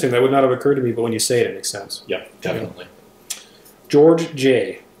 It's interesting. That would not have occurred to me, but when you say it, it makes sense. Yeah, definitely. George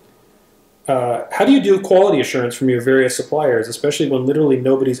J. How do you do quality assurance from your various suppliers, especially when literally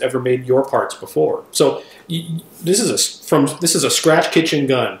nobody's ever made your parts before? So this is a scratch kitchen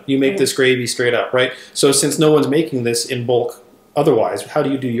gun. You make this gravy straight up, right? So since no one's making this in bulk, otherwise, how do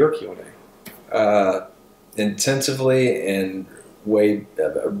you do your Q&A? Intensively and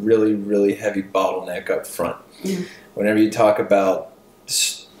a really, really heavy bottleneck up front. Whenever you talk about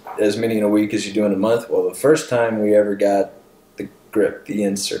as many in a week as you do in a month, well, the first time we ever got the grip, the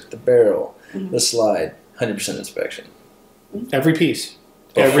insert, the barrel, the slide, 100% inspection. Every piece,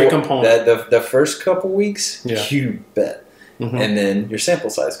 every component. The first couple weeks, you bet. Mm-hmm. And then your sample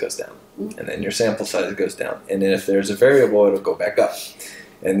size goes down. And then your sample size goes down. And then if there's a variable, it'll go back up.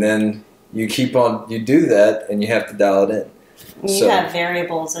 And then you do that, and you have to dial it in. you have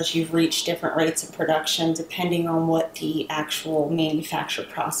variables as you reach different rates of production depending on what the actual manufacture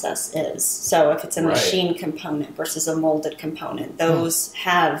process is. So if it's a machine component versus a molded component, those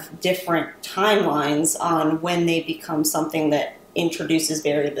have different timelines on when they become something that introduces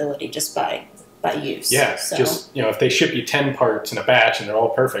variability just by by use. Yeah, So, just, if they ship you 10 parts in a batch and they're all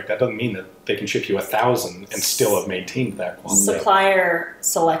perfect, that doesn't mean that they can ship you 1,000 and still have maintained that quality. supplier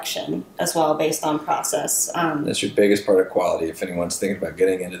selection as well, based on process. That's your biggest part of quality. If anyone's thinking about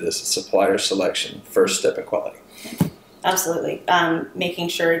getting into this, supplier selection, first step in quality. Absolutely. Making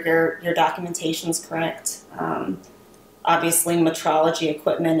sure your documentation's correct. Obviously, metrology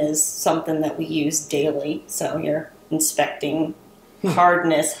equipment is something that we use daily, so you're inspecting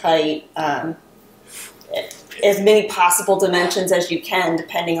hardness, height, as many possible dimensions as you can,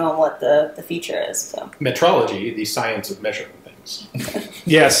 depending on what the feature is. So. Metrology, the science of measuring things.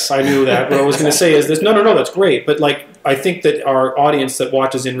 Yes, I knew that. What I was going to say is this. No, that's great. But I think that our audience that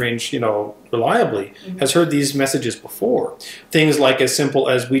watches InRange, reliably has heard these messages before. Things like as simple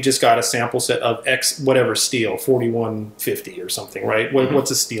as we just got a sample set of X whatever steel, 4150 or something, right?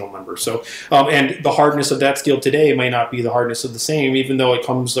 What's a steel number? So, and the hardness of that steel today may not be the hardness of the same, even though it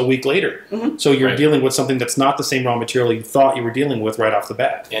comes a week later. So you're dealing with something that's not the same raw material you thought you were dealing with right off the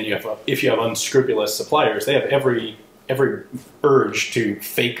bat. And if you have unscrupulous suppliers, they have every urge to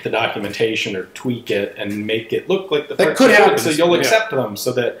fake the documentation or tweak it and make it look like the that could happen. So you'll accept them,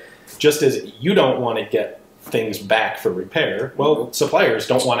 so that just as you don't want to get things back for repair, well, suppliers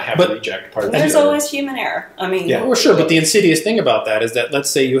don't want to have to reject parts. There's always human error. I mean, well, sure, but the insidious thing about that is that let's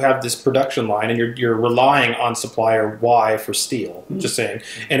say you have this production line and you're relying on supplier Y for steel, just saying,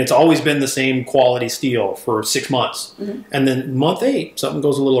 and it's always been the same quality steel for 6 months, and then month 8 something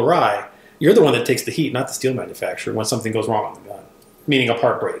goes a little awry. You're the one that takes the heat, not the steel manufacturer, when something goes wrong on the gun, meaning a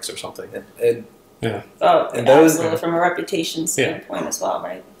part breaks or something. and absolutely, from a reputation standpoint as well,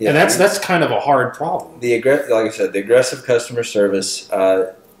 right? Yeah, and that's kind of a hard problem. Like I said, the aggressive customer service,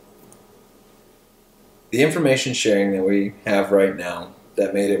 the information sharing that we have right now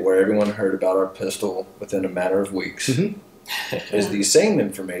that made it where everyone heard about our pistol within a matter of weeks is the same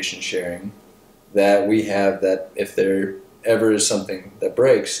information sharing that we have, that if there ever is something that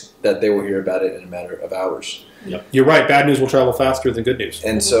breaks, that they will hear about it in a matter of hours. Yep. You're right. Bad news will travel faster than good news.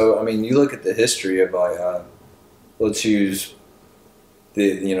 And so, I mean, you look at the history of let's use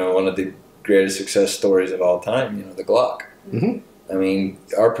one of the greatest success stories of all time. The Glock. I mean,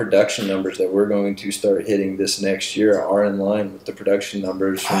 our production numbers that we're going to start hitting this next year are in line with the production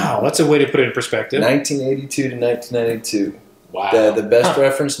numbers. Wow, that's a way to put it in perspective. 1982 to 1992. Wow. The best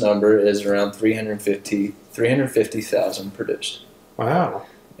reference number is around 350,000 produced. Wow.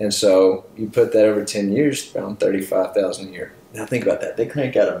 And so you put that over 10 years, around 35,000 a year. Now think about that. They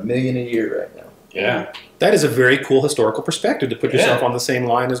crank out 1 million a year right now. Yeah. That is a very cool historical perspective to put yourself on the same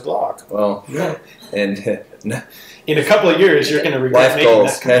line as Glock. Well, and in a couple of years, you're going to regret life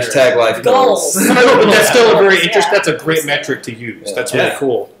goals. Hashtag life goals. No, but that's still a very interesting. That's a great metric to use. That's really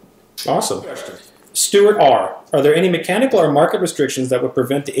cool. Awesome. Stuart R. Are there any mechanical or market restrictions that would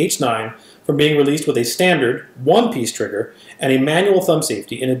prevent the H9 from being released with a standard one-piece trigger and a manual thumb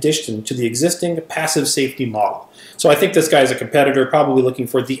safety in addition to the existing passive safety model? So I think this guy is a competitor, probably looking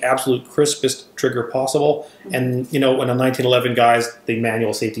for the absolute crispest trigger possible. And, in a 1911 guys, the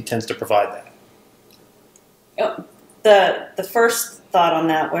manual safety tends to provide that. The first thought on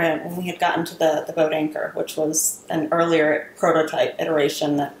that, when we had gotten to the boat anchor, which was an earlier prototype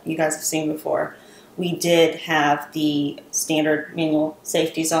iteration that you guys have seen before, we did have the standard manual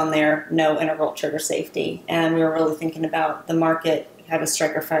safeties on there, no integral trigger safety. And we were really thinking about the market, have a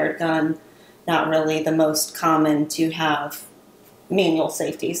striker-fired gun, not really the most common to have manual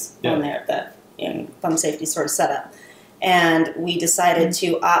safeties on there, that thumb safety sort of setup. And we decided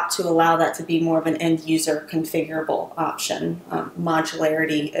to opt to allow that to be more of an end-user configurable option.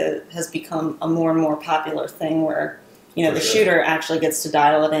 Modularity has become a more and more popular thing where the shooter actually gets to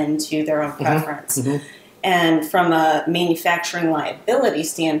dial it into their own preference. And from a manufacturing liability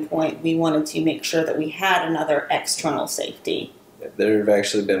standpoint, we wanted to make sure that we had another external safety. There have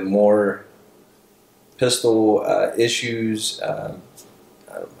actually been more pistol issues. I'm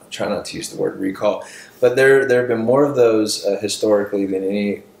trying not to use the word recall, but there have been more of those historically than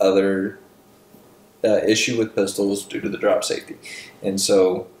any other issue with pistols due to the drop safety. And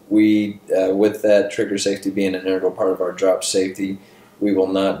so we, with that trigger safety being an integral part of our drop safety, we will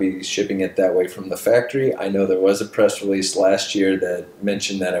not be shipping it that way from the factory. I know there was a press release last year that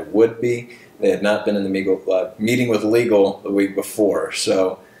mentioned that it would be. They had not been in the meeting with legal the week before,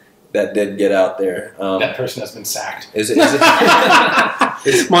 so that did get out there. That person has been sacked. Is it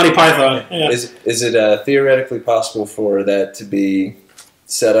Monty Python. Is it theoretically possible for that to be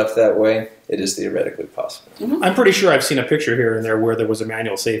set up that way, it is theoretically possible. I'm pretty sure I've seen a picture here and there where there was a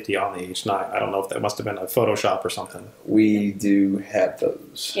manual safety on the H9. I don't know if that must have been a Photoshop or something. We do have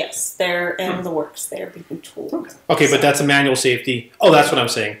those. Yes, they're in the works. They're being tooled. Okay, but that's a manual safety. Oh, that's what I'm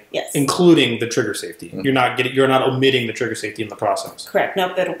saying. Yes. Including the trigger safety. You're not omitting the trigger safety in the process. Correct.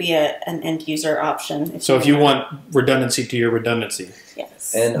 Nope, it'll be an end user option. So if you want redundancy to your redundancy.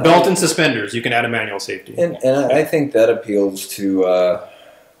 Yes. And Belt and suspenders, you can add a manual safety. And I think that appeals to,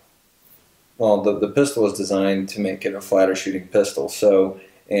 well, the pistol is designed to make it a flatter shooting pistol. So,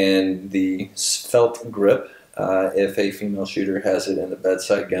 and the felt grip, if a female shooter has it in the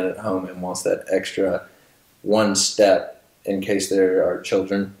bedside gun at home and wants that extra one step in case there are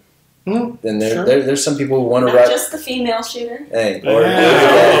children, then there's some people who want to Not just the female shooter. Hey,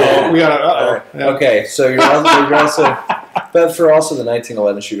 we got okay, so you're also but for also the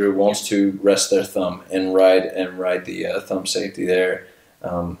 1911 shooter who wants to rest their thumb and ride the thumb safety there.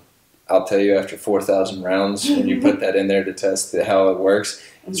 I'll tell you, after 4,000 rounds, when you put that in there to test how it works,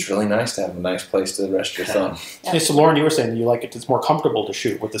 it's really nice to have a nice place to rest your thumb. Hey, so Lauren, you were saying that you like it's more comfortable to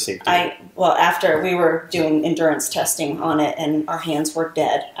shoot with the safety. Well, after we were doing endurance testing on it, and our hands were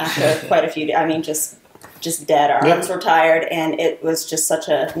dead after quite a few days. I mean, just dead. Our arms were tired, and it was just such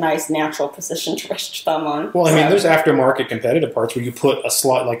a nice, natural position to rest your thumb on. Well, I mean, there's aftermarket competitive parts where you put a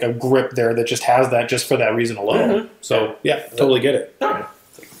slot, like a grip there that just has that just for that reason alone. So, yeah, totally get it.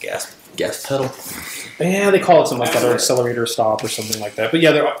 Gas pedal. Yeah, they call it something like that, or accelerator stop or something like that. But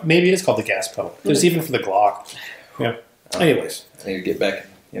yeah, maybe it is called the gas pedal. There's even for the Glock. Yeah. Anyways. I need to get back,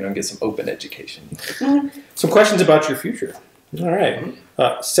 get some open education. Some questions about your future. All right.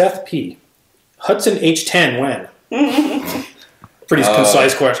 Seth P. Hudson H9 when? Pretty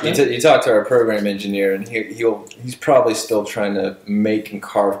concise question. You talk to our program engineer, and he's probably still trying to make and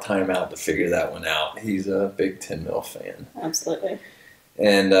carve time out to figure that one out. He's a big 10 mil fan. Absolutely.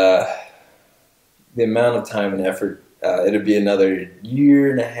 And the amount of time and effort, it'll be another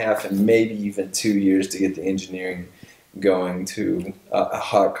year and a half and maybe even 2 years to get the engineering going to a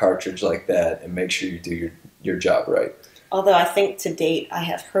hot cartridge like that and make sure you do your job right. Although I think to date I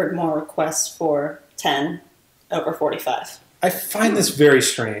have heard more requests for 10 over 45. I find this very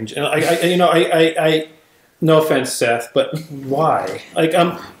strange. And I no offense, Seth, but why?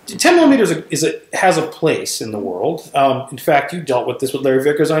 10 millimeters has a place in the world. In fact, you dealt with this with Larry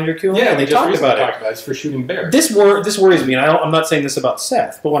Vickers on your Q&A. Yeah, and they talked about it. It's for shooting bears. This worries me, and I'm not saying this about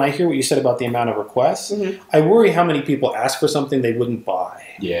Seth, but when I hear what you said about the amount of requests, I worry how many people ask for something they wouldn't buy.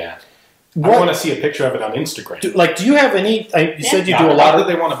 Yeah. I want to see a picture of it on Instagram. Do you have any? You said you do a lot. How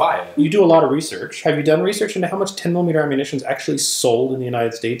do they want to buy it? You do a lot of research. Have you done research into how much 10 millimeter ammunition is actually sold in the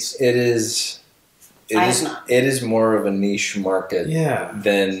United States? It is more of a niche market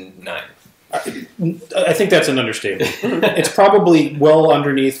than 9. I think that's an understatement. It's probably well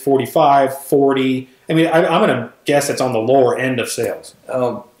underneath 45, 40. I mean, I'm going to guess it's on the lower end of sales.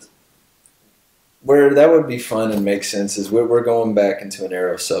 Where that would be fun and make sense is we're going back into an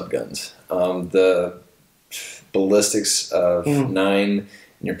era of subguns. The ballistics of 9 and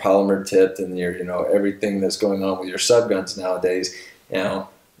your polymer tipped and your everything that's going on with your subguns nowadays.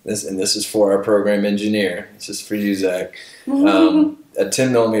 This is for our program engineer. This is for you, Zach. A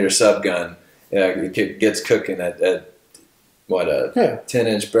 10 millimeter subgun, it gets cooking at what, a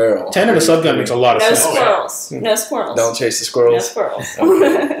 10-inch barrel. 10 in a subgun makes a lot of sense. Squirrels. No squirrels. Don't chase the squirrels. No squirrels.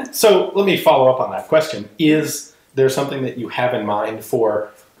 Okay. So let me follow up on that question. Is there something that you have in mind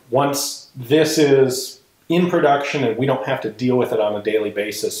for once this is in production and we don't have to deal with it on a daily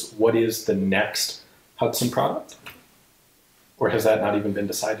basis, what is the next Hudson product? Or has that not even been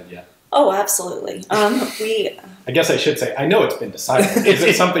decided yet? Oh, absolutely. I guess I should say, I know it's been decided. Is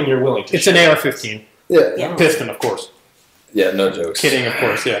it something you're willing to share? It's an AR-15. Yeah. Piston, of course. Yeah, no jokes. Kidding, of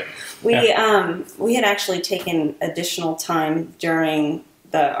course, yeah. We had actually taken additional time during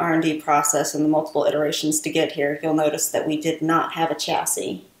the R&D process and the multiple iterations to get here. You'll notice that we did not have a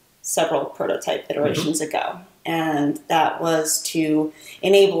chassis several prototype iterations ago. And that was to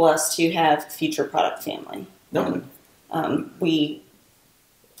enable us to have future product family. We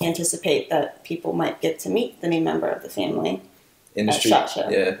anticipate that people might get to meet the new member of the family Industry, at SHOT Show.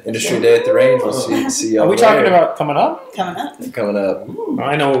 Yeah, Industry Day at the Range. We'll see y'all. Are we talking about coming up? Coming up.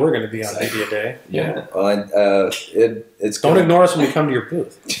 I know where we're going to be on Media Day. Yeah. Well, it's Don't ignore us when we come to your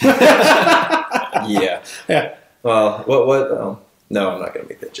booth. Yeah. Well, what? No, I'm not going to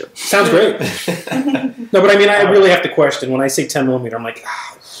make that joke. Sounds great. No, but I mean, I really have to question when I say 10 millimeter. I'm like,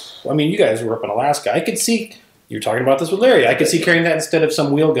 I mean, you guys were up in Alaska. I could see. You're talking about this with Larry. I could see carrying that instead of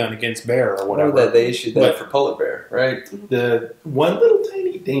some wheel gun against bear or whatever. That they issued that for polar bear, right? The one little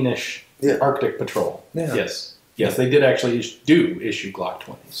tiny Danish Arctic patrol. Yeah. Yes. Yes, they did actually issue Glock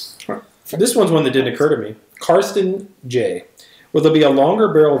 20s. This one's one that didn't occur to me. Karsten J. Will there be a longer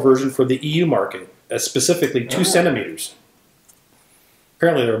barrel version for the EU market, specifically 2 centimeters?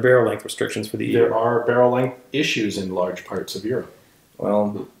 Apparently there are barrel length restrictions for the EU. There are barrel length issues in large parts of Europe.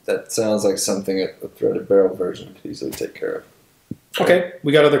 Well, that sounds like something a threaded barrel version could easily take care of. Okay,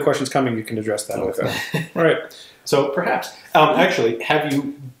 we got other questions coming. You can address that. Okay. All right. So perhaps, actually,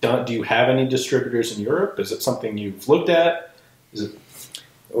 do you have any distributors in Europe? Is it something you've looked at? Is it?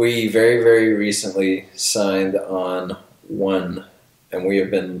 We very, very recently signed on one, and we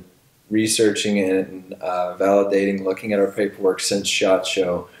have been researching and validating, looking at our paperwork since SHOT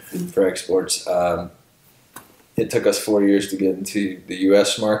Show for exports. It took us 4 years to get into the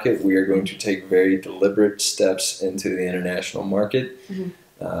U.S. market. We are going to take very deliberate steps into the international market.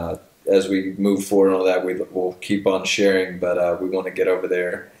 As we move forward on that, we'll keep on sharing, but we want to get over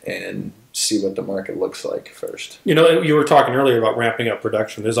there and see what the market looks like first. You know, you were talking earlier about ramping up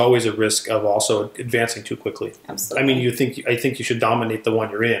production. There's always a risk of also advancing too quickly. Absolutely. I mean, I think you should dominate the one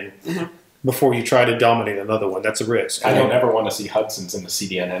you're in before you try to dominate another one. That's a risk. I don't ever want to see Hudson's in the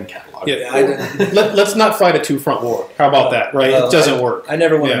CDNN catalog. Yeah, let's not fight a two-front war. How about that, right? It doesn't work. I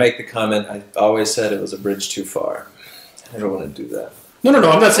never want to make the comment. I always said it was a bridge too far. I don't want to do that. No.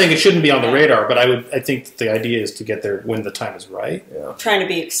 I'm not saying it shouldn't be on the radar, but I think the idea is to get there when the time is right. Yeah. Trying to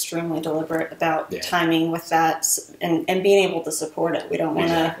be extremely deliberate about timing with that and being able to support it. We don't want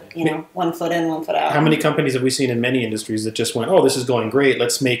to, 1 foot in, 1 foot out. How many companies have we seen in many industries that just went, oh, this is going great,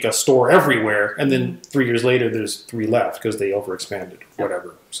 let's make a store everywhere, and then 3 years later there's 3 left because they overexpanded,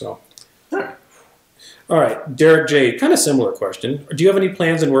 whatever. So, all right, Derek J, kind of similar question. Do you have any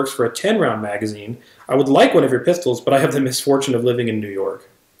plans in works for a 10-round magazine? I would like one of your pistols, but I have the misfortune of living in New York.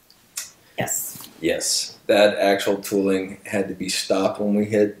 Yes. Yes, that actual tooling had to be stopped when we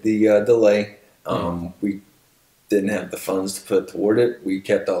hit the delay. We didn't have the funds to put toward it. We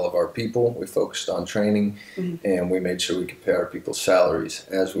kept all of our people. We focused on training, and we made sure we could pay our people's salaries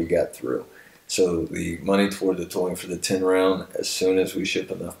as we got through. So the money toward the tooling for the 10 round, as soon as we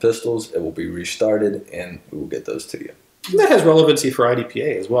ship enough pistols, it will be restarted, and we will get those to you. And that has relevancy for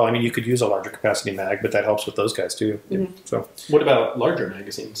IDPA as well. I mean, you could use a larger capacity mag, but that helps with those guys too. So, what about larger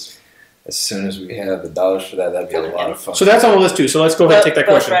magazines? As soon as we have the dollars for that, that'd be a lot of fun. So that's on the list too. So let's go ahead and take that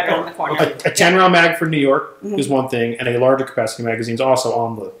question. Right around the corner. A 10-round mag for New York is one thing, and a larger capacity magazine is also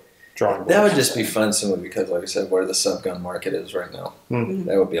on the drawing board. That would just be fun simply because, like I said, where the subgun market is right now.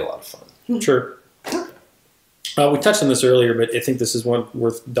 That would be a lot of fun. Sure. We touched on this earlier, but I think this is one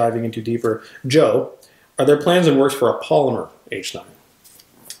worth diving into deeper. Joe, are there plans and works for a polymer H9?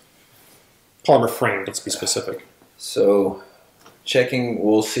 Polymer frame, let's be specific. So, checking,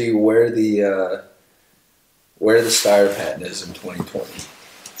 we'll see where the Steyr patent is in 2020.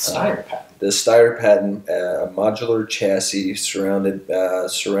 Steyr patent. The Steyr patent, a modular chassis surrounded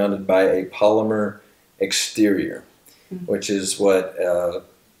by a polymer exterior, which is what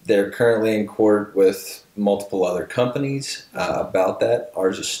they're currently in court with multiple other companies about that.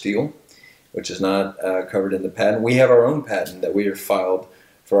 Ours is steel, which is not covered in the patent. We have our own patent that we have filed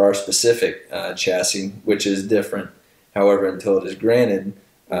for our specific chassis, which is different. However, until it is granted,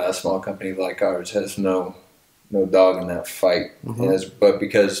 a small company like ours has no dog in that fight. But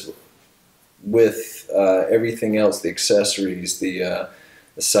because with everything else, the accessories, the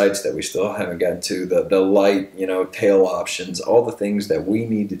sights that we still haven't gotten to, the light, tail options, all the things that we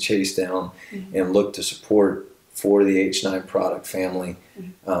need to chase down and look to support for the H9 product family.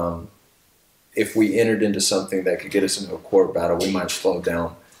 If we entered into something that could get us into a court battle, we might slow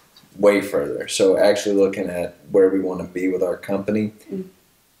down way further. So actually looking at where we want to be with our company,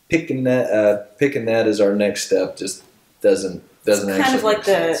 picking that as our next step just doesn't it's actually kind of like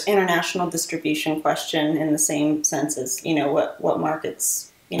the sense. International distribution question in the same sense as what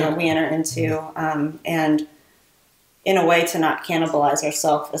markets we enter into, and in a way to not cannibalize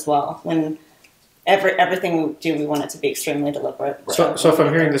ourselves as well. When everything we do, we want it to be extremely deliberate. So if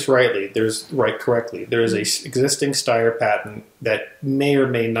I'm hearing this correctly, there is a existing Steyr patent that may or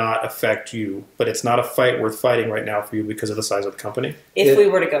may not affect you, but it's not a fight worth fighting right now for you because of the size of the company. If we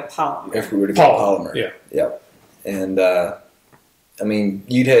were to go polymer. If we were to go polymer, yep. And I mean,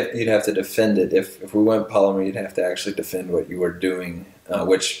 you'd have to defend it. If we went polymer, you'd have to actually defend what you were doing,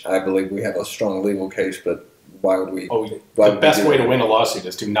 which I believe we have a strong legal case, but why would we? The best way to win a lawsuit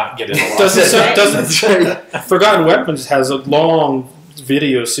is to not get in a lawsuit. Forgotten Weapons has a long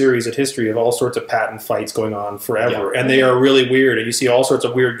video series at history of all sorts of patent fights going on forever, and they are really weird, and you see all sorts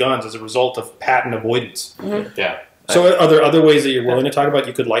of weird guns as a result of patent avoidance. Yeah. So are there other ways that you're willing to talk about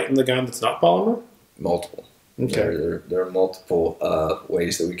you could lighten the gun that's not polymer? Multiple. Okay. There are multiple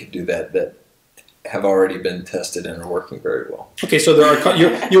ways that we could do that have already been tested and are working very well. Okay, so there are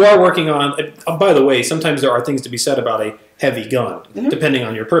you are working on. By the way, sometimes there are things to be said about a heavy gun, depending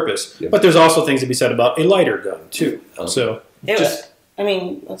on your purpose. Yep. But there's also things to be said about a lighter gun too. So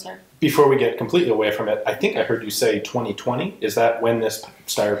Sorry. Before we get completely away from it, I think I heard you say 2020. Is that when this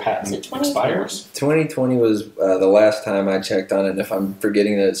Steyr patent expires? 2020 was the last time I checked on it, and if I'm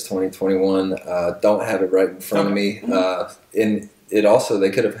forgetting that it's 2021, don't have it right in front of me. It also, they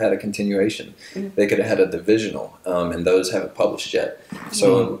could have had a continuation. They could have had a divisional, and those haven't published yet.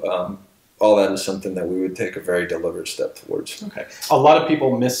 So all that is something that we would take a very deliberate step towards. Okay. A lot of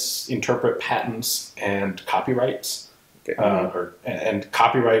people misinterpret patents and copyrights. Okay. And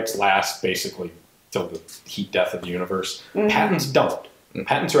copyrights last basically till the heat death of the universe. Patents don't.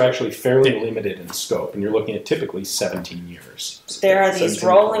 Patents are actually fairly limited in scope, and you're looking at typically 17 years. There are these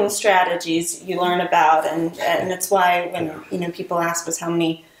rolling strategies you learn about, and that's why when people ask us how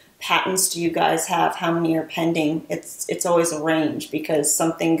many patents do you guys have, how many are pending, it's always a range, because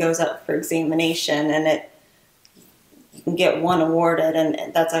something goes up for examination and you can get one awarded,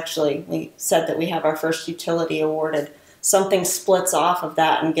 and that's actually, we said that we have our first utility awarded. Something splits off of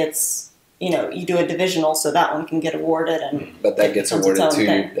that and gets, you do a divisional, so that one can get awarded, but that gets awarded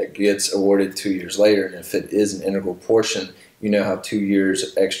 2 years later, and if it is an integral portion, you now have 2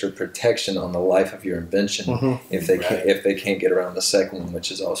 years extra protection on the life of your invention if they can't get around the second one,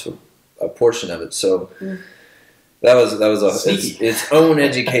 which is also a portion of it. So that was its own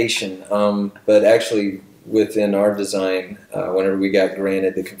education. But actually, within our design, whenever we got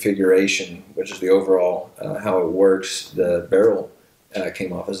granted the configuration, which is the overall how it works, the barrel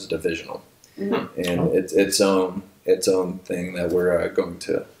came off as a divisional. And it's its own thing that we're going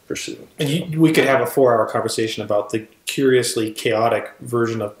to pursue. And we could have a 4-hour conversation about the curiously chaotic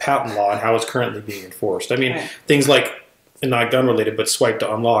version of patent law and how it's currently being enforced. I mean, things like, and not gun related, but swipe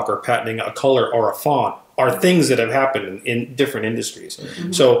to unlock or patenting a color or a font are things that have happened in different industries.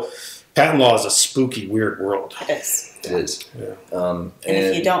 So patent law is a spooky, weird world. It is. It is. Yeah. And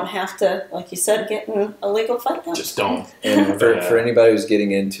if you don't have to, like you said, get in a legal fight, then just don't. And for anybody who's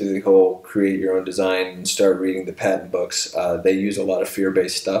getting into the whole create your own design and start reading the patent books, they use a lot of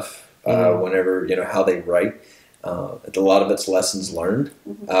fear-based stuff whenever, how they write. A lot of it's lessons learned.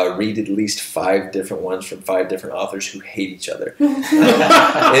 Read at least 5 different ones from 5 different authors who hate each other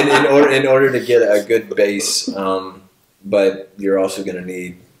in order to get a good base. But you're also going to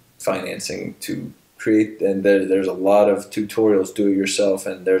need financing to create, and there's a lot of tutorials, do it yourself,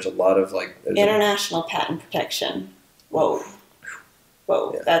 and there's a lot of international patent protection. Whoa,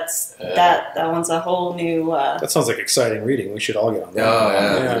 that one's a whole new. That sounds like exciting reading. We should all get on that. Oh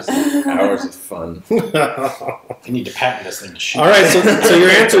yeah, hours of fun. You need to patent this thing to shoot. All right, so your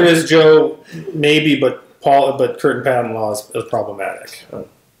answer is Joe, maybe, but current patent law is problematic. All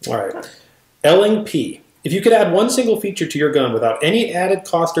right, Elling P. If you could add one single feature to your gun without any added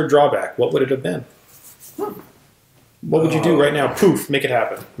cost or drawback, what would it have been? What would you do right now? Poof, make it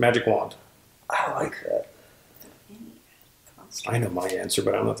happen. Magic wand. I like that. I know my answer,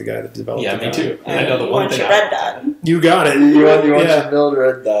 but I'm not the guy that developed it. Yeah, me too. I know the one thing. Red dot. You got it. You want to build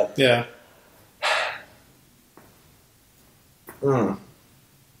red dot. Yeah.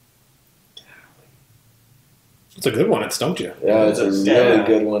 It's a good one. It stumped you. Yeah, it's a really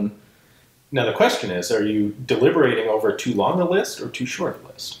good one. Now the question is, are you deliberating over too long a list or too short a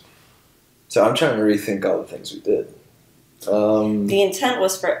list? So I'm trying to rethink all the things we did. The intent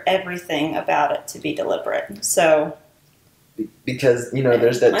was for everything about it to be deliberate. So because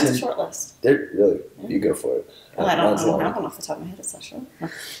there's that. Mine's a short list. Really, you go for it. I don't know off the top of my head. It's not short.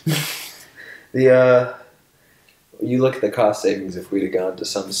 You look at the cost savings if we'd have gone to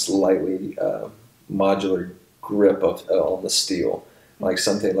some slightly modular grip on the steel. Like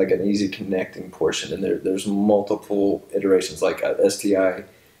something like an easy connecting portion, and there's multiple iterations. Like STI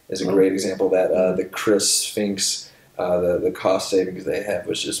is a great example of that. The Chris Sphinx, the cost savings they had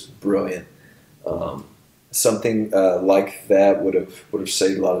was just brilliant. Something like that would have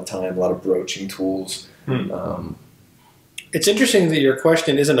saved a lot of time, a lot of broaching tools. It's interesting that your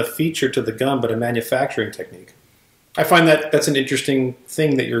question isn't a feature to the gun, but a manufacturing technique. I find that's an interesting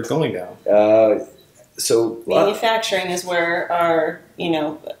thing that you're going down. So manufacturing is where our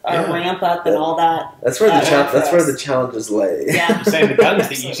ramp up and all that. That's where the challenges lay. Yeah, You're saying the gun's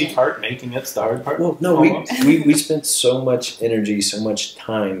the easy part, making it's the hard part. Well, no, we spent so much energy, so much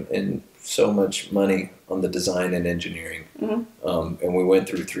time, and so much money on the design and engineering, and we went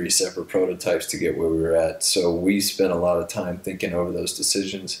through 3 separate prototypes to get where we were at. So we spent a lot of time thinking over those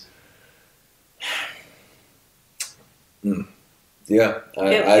decisions. Yeah,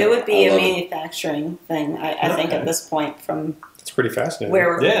 it would be a manufacturing thing. I think at this point, from It's pretty fascinating.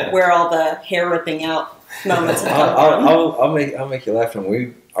 Where all the hair ripping out moments have come from. I'll make you laugh.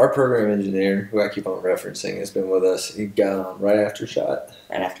 Our program engineer, who I keep on referencing, has been with us. He got on right after SHOT.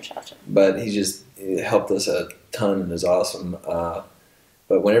 Right after SHOT. But he helped us a ton and is awesome.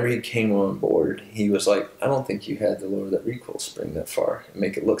 But whenever he came on board, he was like, I don't think you had to lower that recoil spring that far and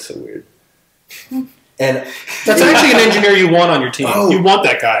make it look so weird. And that's actually an engineer you want on your team. Oh, you want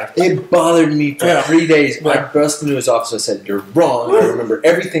that guy. It bothered me for 3 days. I burst into his office and said, "You're wrong. I remember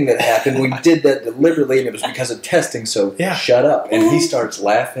everything that happened. We did that deliberately, and it was because of testing, so shut up." And he starts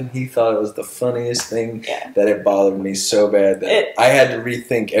laughing. He thought it was the funniest thing, that it bothered me so bad that I had to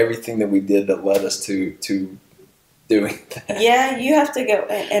rethink everything that we did that led us to doing that. Yeah, you have to go,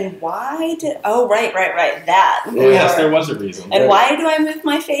 and why did, right, that. Oh, yes, there was a reason. And why do I move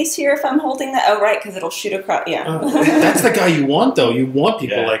my face here if I'm holding that? Oh, right, because it'll shoot across, that's the guy you want, though. You want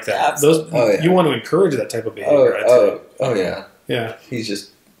people like that. You want to encourage that type of behavior. Oh, yeah. Yeah. He's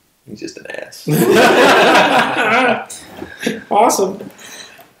just an ass. Awesome.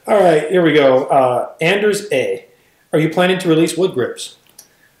 All right, here we go. Anders A. Are you planning to release wood grips?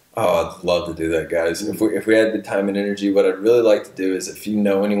 Oh, I'd love to do that, guys. If we had the time and energy, what I'd really like to do is, if you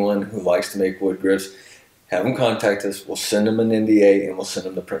know anyone who likes to make wood grips, have them contact us. We'll send them an NDA and we'll send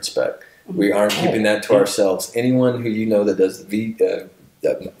them the print spec. We aren't keeping that to ourselves. Anyone who you know that does VZ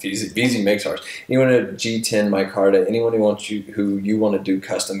makes ours. Anyone at G10, Micarta, anyone who you want to do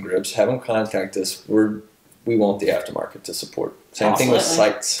custom grips, have them contact us. We want the aftermarket to support. Same thing with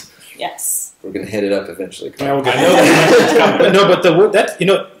sights. Yes. We're going to hit it up eventually. Yeah, we'll get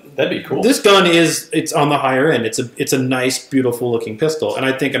that'd be cool. This gun it's on the higher end. It's a nice, beautiful looking pistol, and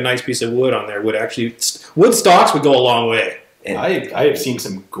I think a nice piece of wood on there would actually wood stocks would go a long way. And I have seen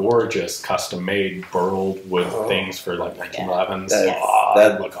some gorgeous custom made burled wood things for like 1911s.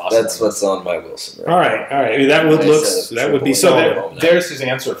 That look awesome. That's what's on my Wilson. All right. That would be so. There's his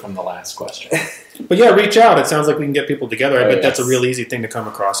answer from the last question. But yeah, reach out. It sounds like we can get people together. I bet that's a real easy thing to come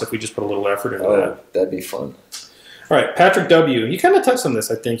across if we just put a little effort into that. That'd be fun. All right, Patrick W. You kind of touched on this,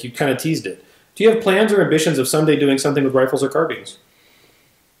 I think. You kind of teased it. Do you have plans or ambitions of someday doing something with rifles or carbines?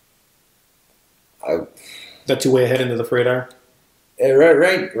 Is that too way ahead into the radar?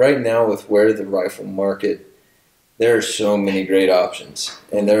 Right now, with where the rifle market, there are so many great options,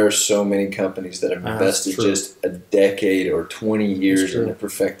 and there are so many companies that have invested just a decade or 20 years into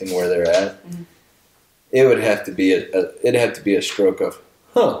perfecting where they're at. It would have to be a stroke of,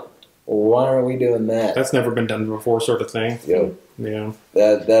 why are we doing that? That's never been done before, sort of thing. Yep. Yeah.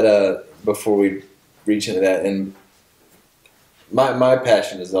 That before we reach into that, and my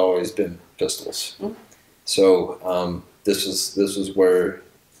passion has always been pistols. So this was where,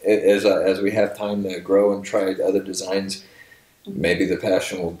 as we have time to grow and try other designs, maybe the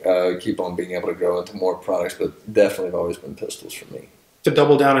passion will keep on being able to grow into more products. But definitely, have always been pistols for me. To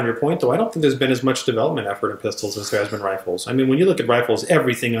double down on your point, though, I don't think there's been as much development effort in pistols as there has been rifles. I mean, when you look at rifles,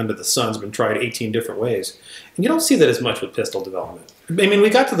 everything under the sun's been tried 18 different ways. And you don't see that as much with pistol development. I mean,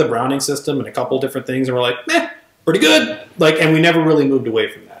 we got to the Browning system and a couple different things, and we're like, pretty good. And we never really moved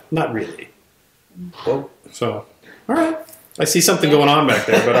away from that. Not really. So, all right. I see something going on back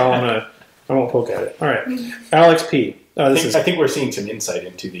there, but I won't poke at it. All right. Alex P. I think we're seeing some insight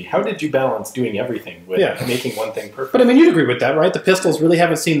into how did you balance doing everything with making one thing perfect? But I mean, you'd agree with that, right? The pistols really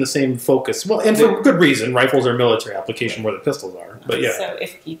haven't seen the same focus. Well, and for good reason. Rifles are military application where the pistols are. But yeah. So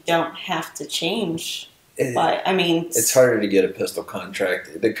if you don't have to change, it's harder to get a pistol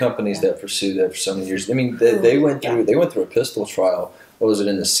contract. The companies that pursue that for so many years, I mean, they went through a pistol trial. What was it,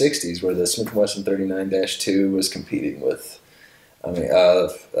 in the 60s, where the Smith & Wesson 39-2 was competing with, well,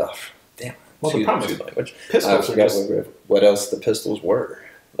 the problem is pistols I forgot what else the pistols were.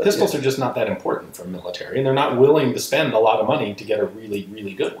 Pistols are just not that important for military, and they're not willing to spend a lot of money to get a really,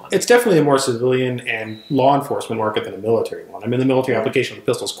 really good one. It's definitely a more civilian and law enforcement market than a military one. I mean, the military application of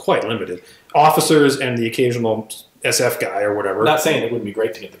the pistol is quite limited. Officers and the occasional SF guy or whatever. I'm not saying it wouldn't be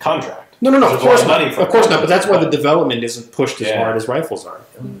great to get the contract. No, of course not. Of course not, but that's why the development isn't pushed as hard as rifles are.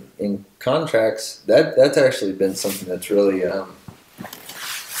 In contracts, that's actually been something that's really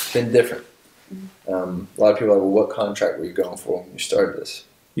been different. A lot of people are like, well, what contract were you going for when you started this?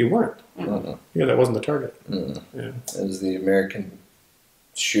 You weren't. Yeah, that wasn't the target. Yeah. It was the American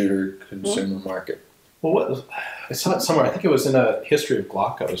shooter consumer market. Well, I saw it somewhere. I think it was in a history of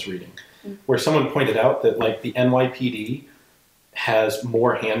Glock I was reading, where someone pointed out that the NYPD has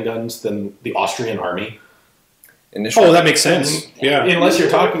more handguns than the Austrian army. That makes sense. Yeah. Unless you're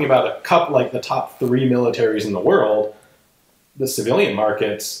talking about a couple, the top 3 militaries in the world, the civilian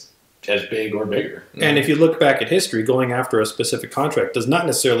markets as big or bigger. And if you look back at history, going after a specific contract does not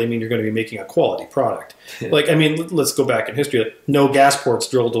necessarily mean you're going to be making a quality product. Like, I mean, let's go back in history. Like, no gas ports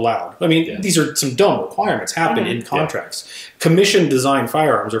drilled allowed. I mean, these are some dumb requirements happen in contracts. Commission design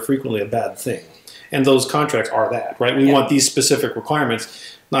firearms are frequently a bad thing. And those contracts are that, right? We want these specific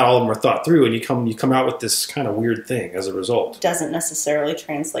requirements. Not all of them are thought through, and you come out with this kind of weird thing as a result. Doesn't necessarily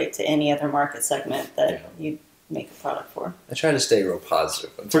translate to any other market segment that you make a product for. I try to stay real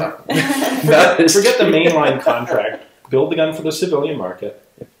positive when talking. Forget the mainline contract. Build the gun for the civilian market,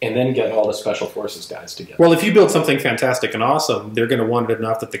 and then get all the special forces guys together. Well, if you build something fantastic and awesome, they're going to want it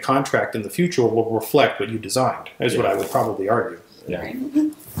enough that the contract in the future will reflect what you designed, is what I would probably argue. Yeah. Right.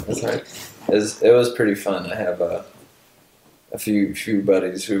 That's right. It was pretty fun. I have a few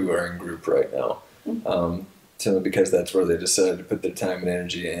buddies who are in group right now, simply because that's where they decided to put their time and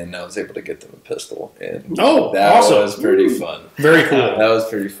energy in. And I was able to get them a pistol, and that awesome. was pretty fun. Very cool. That was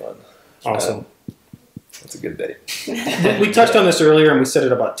pretty fun. Awesome. That's a good day. We touched on this earlier, and we said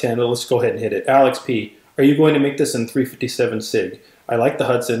it about 10, but let's go ahead and hit it. Alex P., are you going to make this in 357 SIG? I like the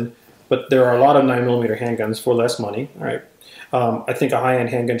Hudson, but there are a lot of 9mm handguns for less money. All right. I think a high-end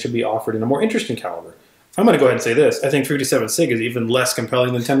handgun should be offered in a more interesting caliber. I'm going to go ahead and say this. I think 357 SIG is even less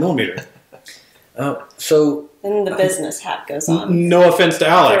compelling than 10mm. So Then the business hat goes on. No offense to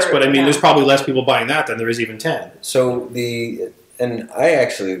Alex, but I mean, there's probably less people buying that than there is even 10. So I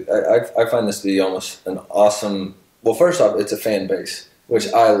find this to be almost an awesome. Well, first off, it's a fan base, which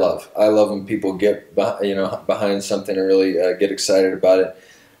I love. I love when people get behind something and really get excited about it.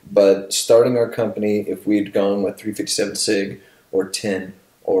 But starting our company, if we'd gone with 357 SIG or 10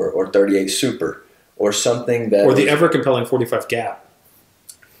 or 38 Super or something that or the ever compelling 45 Gap,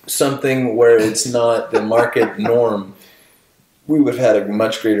 something where it's not the market norm, we would have had a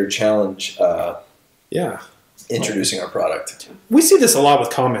much greater challenge. Introducing our product. We see this a lot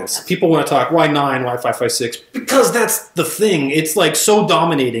with comments. People want to talk, why 9, why 5.56? Because that's the thing. It's like so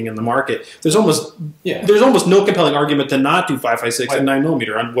dominating in the market. There's almost no compelling argument to not do 5.56 and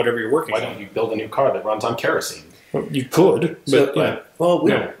 9mm on whatever you're working on. Why don't you build a new car that runs on kerosene? Well, you could, but Well,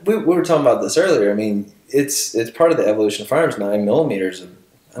 we were talking about this earlier. I mean, it's part of the evolution of firearms. 9mm.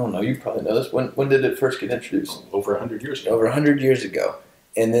 I don't know. You probably know this. When did it first get introduced? Over 100 years ago. Over 100 years ago.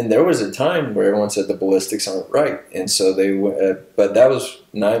 And then there was a time where everyone said the ballistics aren't right, and so they but that was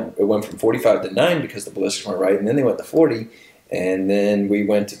 9. It went from 45 to 9 because the ballistics weren't right, and then they went to 40, and then we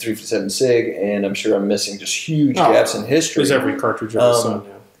went to 357 SIG, and I'm sure I'm missing just huge gaps in history. There's every cartridge of the sun.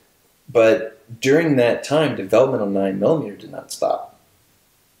 Yeah. But during that time, development on 9mm did not stop.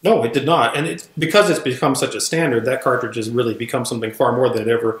 No, it did not, and it's because it's become such a standard. That cartridge has really become something far more than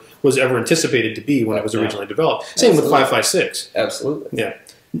it was ever anticipated to be when it was originally developed. Same with 5.56. Absolutely. Yeah.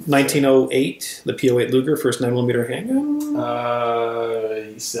 1908, the P08 Luger, first 9mm handgun.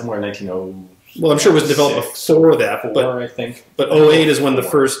 Somewhere in 1906. Well, I'm sure it was developed before that, but I think. But 08 is when the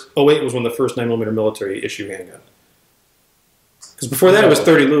first 08 was when the first 9mm military issue handgun. Because before that, it was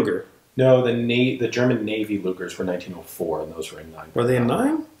 30 Luger. No, the German Navy Lugers were 1904, and those were in 9. Were they in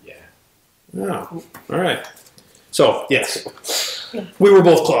 9? Yeah. Oh, all right. So, yes. We were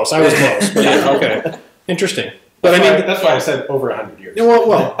both close. I was close. But yeah, okay. Interesting. But That's why I said over 100 years.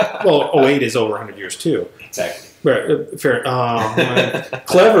 Well, 08 is over 100 years, too. Exactly. Right, fair.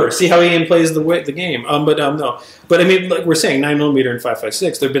 Clever. See how Ian plays the game. No. But I mean, like we're saying, 9mm and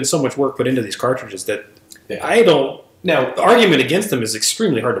 5.56, there's been so much work put into these cartridges that I don't... Now, the argument against them is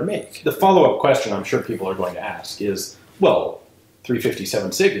extremely hard to make. The follow-up question I'm sure people are going to ask is, well,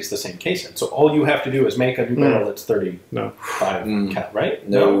 357 SIG is the same case. So all you have to do is make a new barrel that's 35 cal, right?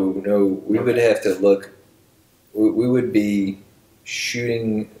 No. We would have to look. We would be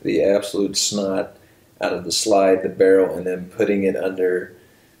shooting the absolute snot out of the slide, the barrel, and then putting it under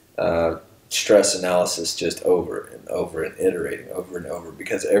stress analysis just over and over and iterating over and over.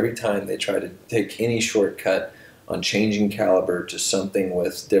 Because every time they try to take any shortcut on changing caliber to something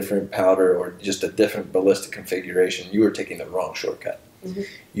with different powder or just a different ballistic configuration, you are taking the wrong shortcut. Mm-hmm.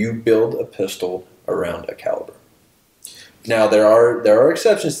 You build a pistol around a caliber. Now there are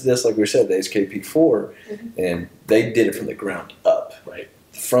exceptions to this, like we said, the HKP4, and they did it from the ground up, right?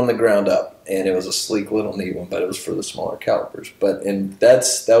 From the ground up, and it was a sleek little neat one, but it was for the smaller calibers.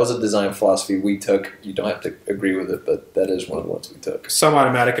 That was a design philosophy we took. You don't have to agree with it, but that is one of the ones we took.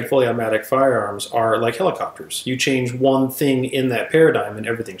 Semi-automatic and fully automatic firearms are like helicopters. You change one thing in that paradigm and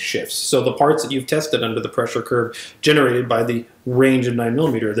everything shifts. So the parts that you've tested under the pressure curve generated by the range of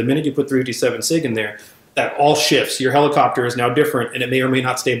 9mm, the minute you put 357 SIG in there, that all shifts. Your helicopter is now different, and it may or may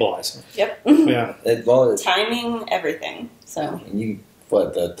not stabilize. Yep. Yeah. Timing, everything. So.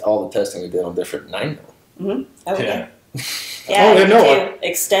 All the testing we did on different 9mm. Mm-hmm. Oh, yeah. Yeah, Oh, yeah, no, do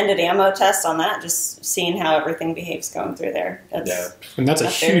extended ammo test on that, just seeing how everything behaves going through there. And that's a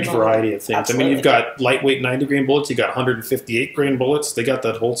very huge cool. variety of things. Absolutely. I mean, you've got lightweight 90 grain bullets, you got 158 grain bullets. They got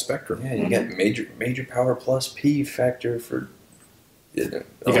that whole spectrum. Yeah, you got major power plus P factor for. You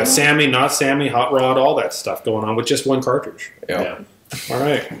got SAMI, not SAMI, hot rod, all that stuff going on with just one cartridge. Yeah. All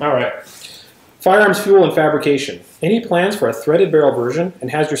right. All right. Firearms fuel and fabrication. Any plans for a threaded barrel version,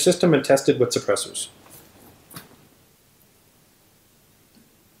 and has your system been tested with suppressors?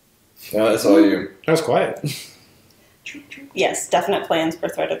 No, that's all you. That was quiet. Yes, definite plans for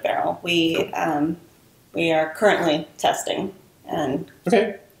threaded barrel. We are currently testing, and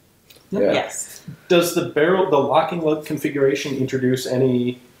Okay. Yeah. yes. Does the locking lug configuration introduce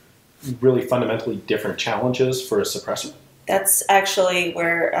any really fundamentally different challenges for a suppressor? That's actually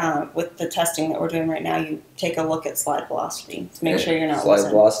where, with the testing that we're doing right now, you take a look at slide velocity to make sure you're not slide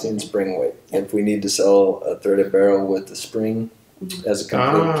losing. velocity and spring weight. If we need to sell a threaded barrel with the spring as a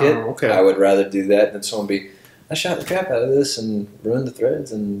complete kit, okay. I would rather do that than someone be, I shot the crap out of this and ruined the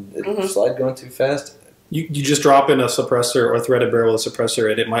threads and it slide going too fast. You just drop in a suppressor or a threaded barrel with a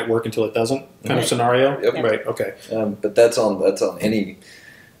suppressor, and it might work until it doesn't, kind of scenario. Yep. Right. Okay. But that's on any.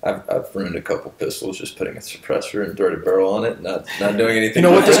 I've ruined a couple pistols just putting a suppressor and threaded barrel on it, not doing anything. You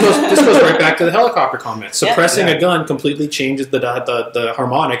know what? This goes right back to the helicopter comment. Suppressing Yeah. a gun completely changes the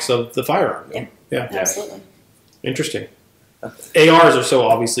harmonics of the firearm. Yeah. Absolutely. Interesting. ARs are so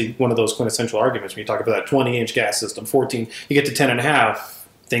obviously one of those quintessential arguments when you talk about that 20-inch gas system, 14, you get to 10 and a half,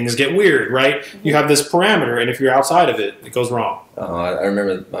 things get weird, right? You have this parameter, and if you're outside of it, it goes wrong. I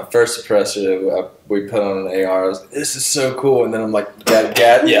remember my first suppressor we put on an AR. I was like, this is so cool, and then I'm like, yeah.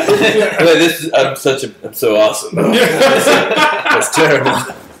 I'm like, I'm so awesome. That's terrible.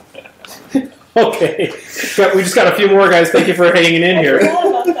 Okay. We just got a few more, guys. Thank you for hanging in here.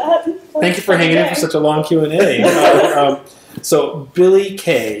 About that. Thank you for hanging in for such a long Q&A. So, Billy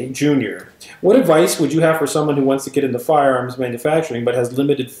K. Jr., what advice would you have for someone who wants to get into firearms manufacturing but has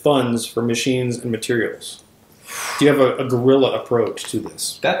limited funds for machines and materials? Do you have a guerrilla approach to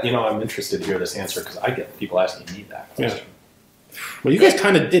this? I'm interested to hear this answer because I get people asking me that question. Well, you guys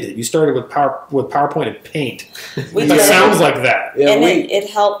kind of did it. You started with PowerPoint and Paint. We That did. sounds like that. Yeah, And it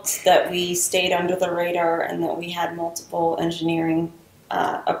helped that we stayed under the radar and that we had multiple engineering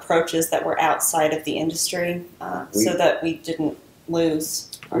approaches that were outside of the industry so that we didn't lose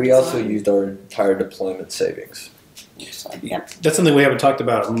our we also design. used our entire deployment savings. So, yep. That's something we haven't talked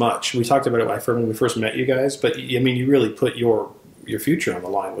about much. We talked about it when we first met you guys, but I mean, you really put your future on the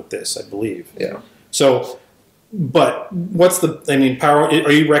line with this, I believe. Yeah. So, but what's are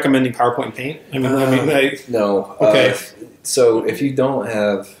you recommending PowerPoint and Paint? No. Okay. So if you don't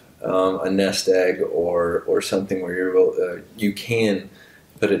have a nest egg or something where you can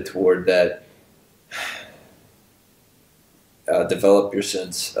put it toward that, develop your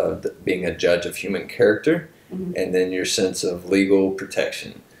sense of being a judge of human character, and then your sense of legal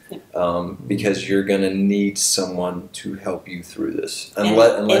protection. Because you're going to need someone to help you through this.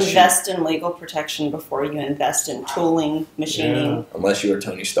 Unless invest in legal protection before you invest in tooling, machining. Unless you are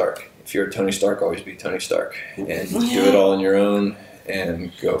Tony Stark. If you're Tony Stark, always be Tony Stark. And do it all on your own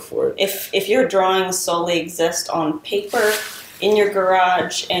and go for it. If your drawings solely exist on paper in your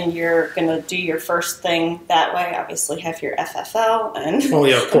garage and you're going to do your first thing that way, obviously have your FFL. And Oh,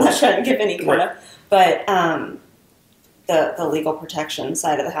 yeah, of I'm not course. trying to give any kind of... But the legal protection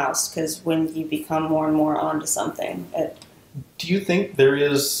side of the house, because when you become more and more onto something, Do you think there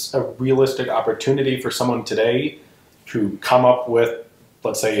is a realistic opportunity for someone today to come up with,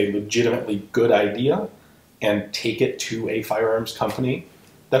 let's say, a legitimately good idea and take it to a firearms company?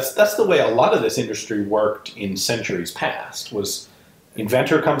 That's the way a lot of this industry worked in centuries past, was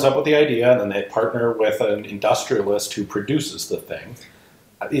inventor comes up with the idea and then they partner with an industrialist who produces the thing.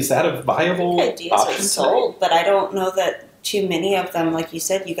 Is that a viable ideas option are today? sold, but I don't know that too many of them, like you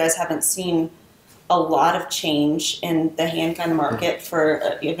said, you guys haven't seen a lot of change in the handgun market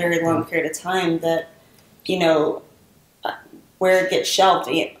for a very long period of time that, where it gets shelved.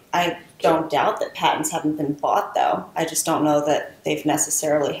 I don't doubt that patents haven't been bought, though. I just don't know that they've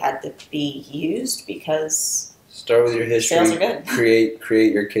necessarily had to be used because Start with your history. sales are good.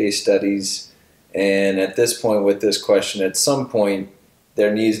 Create your case studies. And at this point with this question, at some point,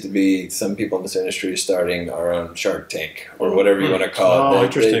 there needs to be some people in this industry starting our own Shark Tank or whatever you want to call it. Oh,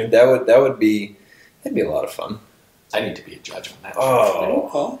 interesting. That'd be a lot of fun. I need to be a judge on that.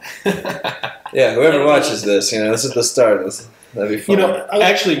 Oh, yeah. Whoever watches this, this is the start. That'd be fun.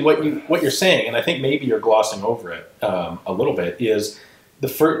 Actually, what you're saying, and I think maybe you're glossing over it a little bit, is the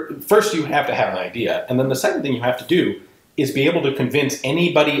first you have to have an idea, and then the second thing you have to do is be able to convince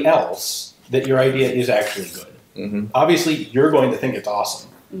anybody else that your idea is actually good. Obviously, you're going to think it's awesome,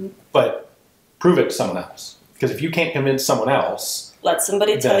 but prove it to someone else. Because if you can't convince someone else, let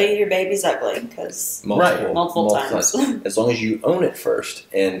somebody tell you your baby's ugly, because multiple times. As long as you own it first.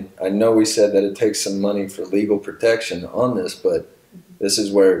 And I know we said that it takes some money for legal protection on this, but this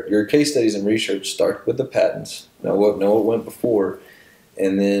is where your case studies and research start with the patents. Know what went before,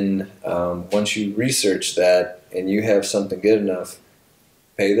 and then once you research that and you have something good enough,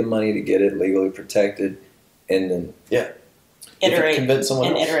 pay the money to get it legally protected, and then iterate, convince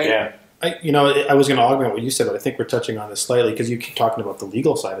someone else. iterate. Yeah. I was going to augment what you said, but I think we're touching on this slightly because you keep talking about the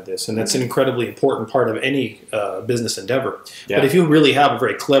legal side of this, and that's an incredibly important part of any business endeavor. Yeah. But if you really have a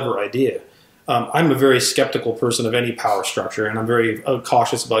very clever idea, I'm a very skeptical person of any power structure, and I'm very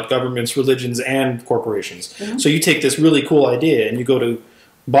cautious about governments, religions, and corporations. So you take this really cool idea and you go to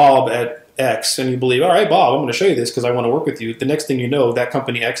Bob at X and you believe, all right, Bob, I'm going to show you this because I want to work with you. The next thing you know, that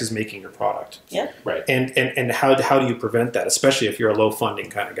company X is making your product. Yeah. Right. And how do you prevent that, especially if you're a low funding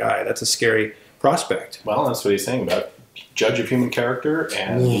kind of guy? That's a scary prospect. Well, that's what he's saying about judge of human character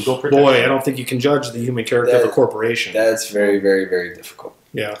and legal protection. Boy, I don't think you can judge the human character of a corporation. That's very, very, very difficult.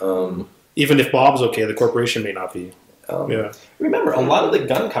 Yeah. Even if Bob's okay, the corporation may not be. Remember, a lot of the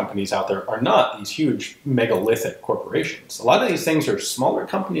gun companies out there are not these huge megalithic corporations. A lot of these things are smaller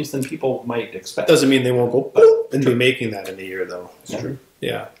companies than people might expect. Doesn't mean they won't go boop and be making that in a year, though. It's true.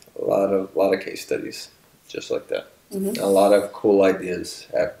 Yeah. A lot of case studies just like that. A lot of cool ideas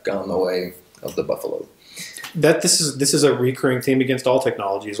have gone the way of the buffalo. This is a recurring theme against all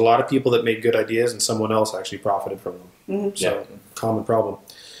technologies. A lot of people that made good ideas and someone else actually profited from them. So, common problem.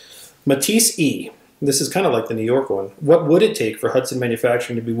 Matisse E. This is kind of like the New York one. What would it take for Hudson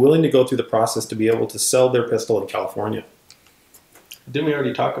Manufacturing to be willing to go through the process to be able to sell their pistol in California? Didn't we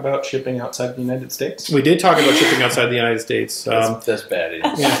already talk about shipping outside the United States? We did talk about shipping outside the United States. That's bad.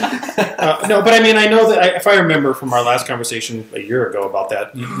 No, but I mean, I know that if I remember from our last conversation a year ago about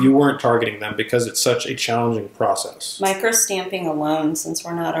that, you weren't targeting them because it's such a challenging process. Micro-stamping alone, since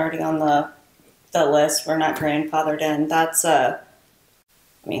we're not already on the list, we're not grandfathered in, that's a...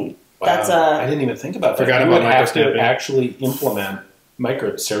 I didn't even think about that. Forgot you about would have to microstamping. actually implement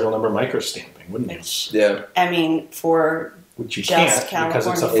serial number microstamping, wouldn't you? Yeah. I mean, for which you just can't because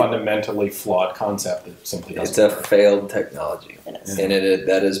it's a California. fundamentally flawed concept that simply doesn't It's a work. failed technology. It is. And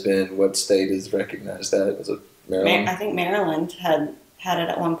that has been, what state has recognized that? Was it Maryland? I think Maryland had it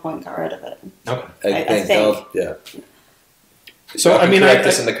at one point, got rid of it. Okay. I think. Yeah. So, I mean, correct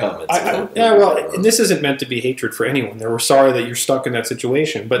us in the comments. This isn't meant to be hatred for anyone. We're sorry that you're stuck in that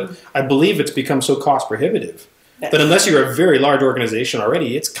situation, but I believe it's become so cost prohibitive that unless you're a very large organization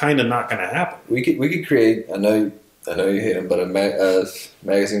already, it's kind of not going to happen. We could create. I know you hate them, but a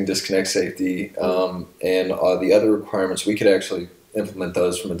magazine disconnect safety and the other requirements. We could actually implement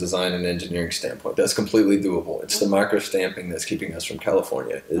those from a design and engineering standpoint. That's completely doable. It's the micro stamping that's keeping us from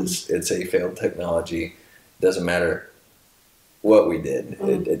California. It's a failed technology. It doesn't matter what we did.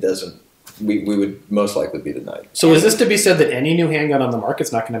 It doesn't. We would most likely be denied. So is this to be said that any new handgun on the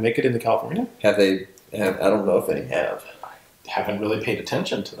market's not going to make it into California? I don't know if they have. Haven't really paid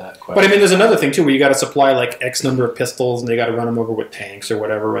attention to that question. But I mean, there's another thing too, where you got to supply like X number of pistols, and they got to run them over with tanks or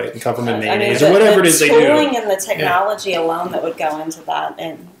whatever, right? And cover them in mayonnaise or whatever it is they do. The tooling and the technology alone that would go into that,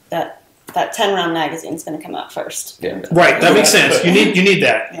 and that 10-round magazine is going to come out first. Yeah. Right. That makes sense. You need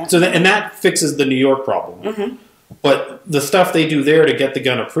that. Yeah. So that fixes the New York problem. But the stuff they do there to get the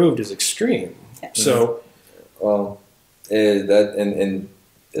gun approved is extreme. Yeah. So, and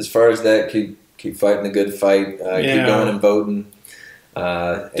as far as that, keep fighting the good fight. Keep going and voting.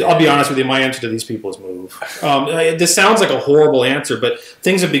 I'll be honest with you. My answer to these people is move. This sounds like a horrible answer, but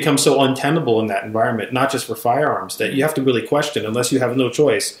things have become so untenable in that environment, not just for firearms, that you have to really question, unless you have no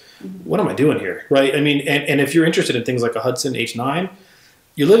choice, what am I doing here, right? I mean, and if you're interested in things like a Hudson H9,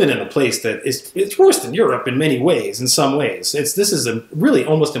 you're living in a place that it's worse than Europe in many ways. In some ways, this is really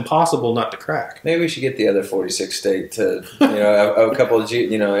almost impossible not to crack. Maybe we should get the other 46 state to a couple of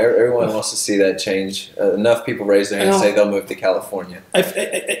everyone wants to see that change. Enough people raise their hand and say they'll move to California.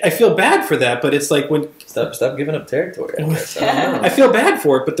 I feel bad for that, but it's like when stop giving up territory. I guess. I feel bad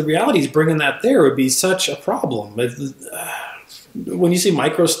for it, but the reality is bringing that there would be such a problem. When you see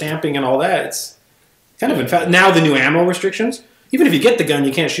micro stamping and all that, it's kind of in fact now the new ammo restrictions. Even if you get the gun,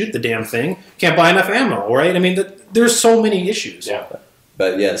 you can't shoot the damn thing. Can't buy enough ammo, right? I mean, there's so many issues. Yeah.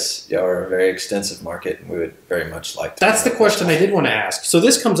 But yes, y'all are a very extensive market, and we would very much like to. That's the question I did want to ask. So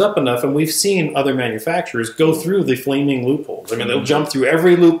this comes up enough, and we've seen other manufacturers go through the flaming loopholes. I mean, they'll jump through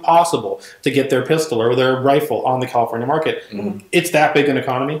every loop possible to get their pistol or their rifle on the California market. It's that big an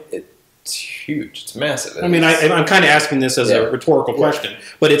economy? It's huge. It's massive. I mean, I'm kind of asking this as a rhetorical question,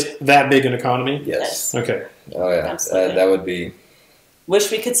 but it's that big an economy? Yes. Okay. Oh, yeah. That would be...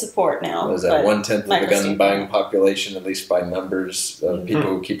 Wish we could support now. Was that 1/10 of the gun buying population, at least by numbers of people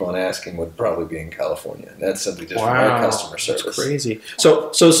who keep on asking, would probably be in California. And that's simply just from our customer service. That's crazy.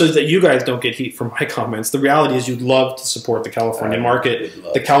 So that you guys don't get heat from my comments, the reality is you'd love to support the California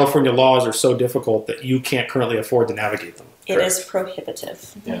market. The California laws are so difficult that you can't currently afford to navigate them. It is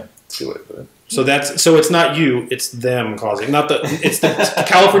prohibitive. Yeah. See what I put in. So it's not you, it's them causing. It's the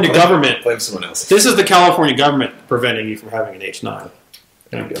California government. Blame someone else. This is the California government preventing you from having an H9.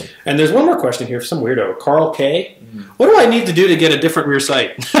 There you go. And there's one more question here for some weirdo. Carl K. What do I need to do to get a different rear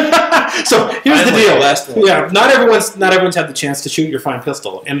sight? So here's the deal. Yeah, not everyone's had the chance to shoot your fine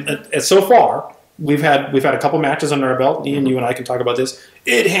pistol. And so far, we've had a couple matches under our belt. Ian, you and I can talk about this.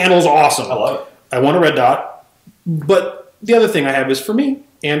 It handles awesome. I love it. I want a red dot. But the other thing I have is for me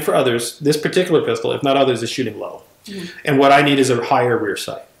and for others, this particular pistol, if not others, is shooting low. And what I need is a higher rear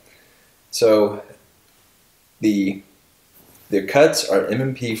sight. So the cuts are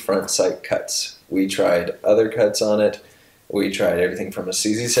M&P front sight cuts. We tried other cuts on it. We tried everything from a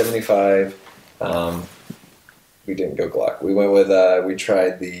CZ75. We didn't go Glock. We went with, we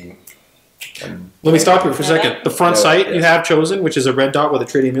tried the... Let me stop you for a second. The front sight you have chosen, which is a red dot with a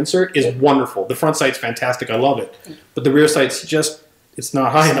tritium insert, is wonderful. The front sight's fantastic. I love it. But the rear sight's just, it's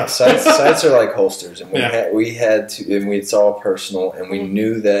not high enough. Sights are like holsters. And we had to, and it's all personal. And we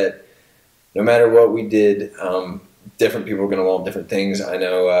knew that no matter what we did, different people were going to want different things. I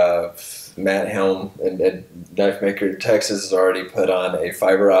know Matt Helm and Knife Maker Texas has already put on a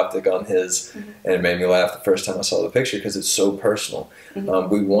fiber optic on his, and it made me laugh the first time I saw the picture because it's so personal.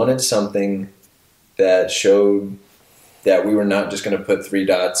 We wanted something that showed that we were not just going to put 3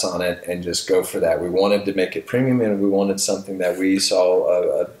 dots on it and just go for that. We wanted to make it premium, and we wanted something that we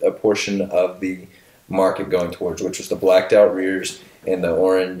saw a portion of the market going towards, which was the blacked out rears and the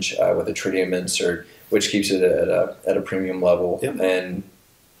orange with a tritium insert, which keeps it at a premium level. And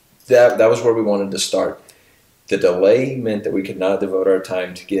that was where we wanted to start. The delay meant that we could not devote our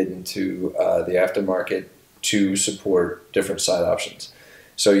time to get into the aftermarket to support different sight options.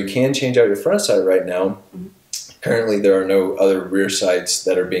 So you can change out your front sight right now. Currently, there are no other rear sights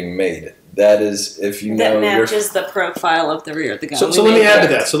that are being made. That is, if you know... That matches the profile of the rear of the gun. So let me add to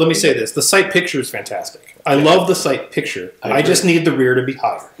that. So let me say this. The sight picture is fantastic. I love the sight picture. I just need the rear to be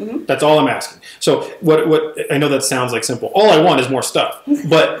higher. That's all I'm asking. So what I know that sounds like simple. All I want is more stuff.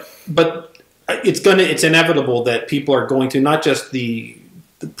 But it's inevitable that people are going to, not just the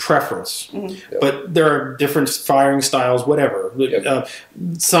preference, but there are different firing styles, whatever.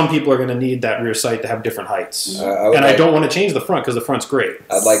 Some people are going to need that rear sight to have different heights. I don't want to change the front because the front's great.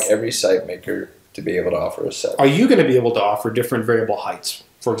 I'd like every sight maker to be able to offer a set. Are you going to be able to offer different variable heights,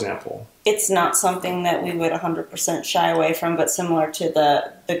 for example? It's not something that we would 100% shy away from, but similar to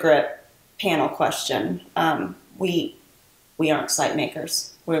the grip panel question, we aren't sight makers.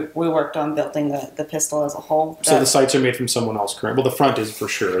 We worked on building the pistol as a whole. So the sights are made from someone else currently. Well, the front is for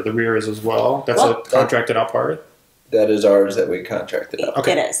sure. The rear is as well. That's a contracted out part? That is ours that we contracted out.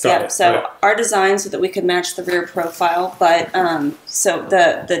 Okay. It is, yeah. So our design so that we could match the rear profile. But so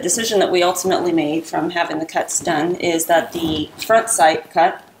the decision that we ultimately made from having the cuts done is that the front sight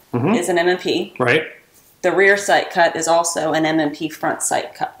cut is an M&P. Right. The rear sight cut is also an M&P front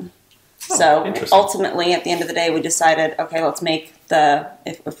sight cut. So ultimately, at the end of the day, we decided, okay, let's make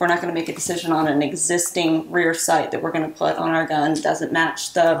if we're not going to make a decision on an existing rear sight that we're going to put on our gun, doesn't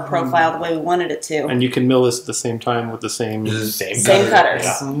match the profile the way we wanted it to. And you can mill this at the same time with the same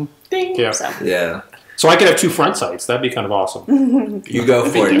cutters. Ding. Yeah. Yeah. So I could have 2 front sights. That'd be kind of awesome. You go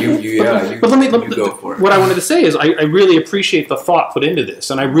for it. You go for it. What I wanted to say is I really appreciate the thought put into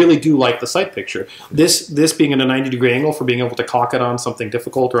this, and I really do like the sight picture. This being in a 90-degree angle for being able to cock it on something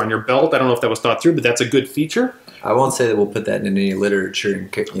difficult or on your belt, I don't know if that was thought through, but that's a good feature. I won't say that we'll put that in any literature,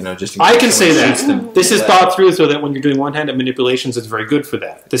 just in case I can say that. This is thought through so that when you're doing one-handed manipulations, it's very good for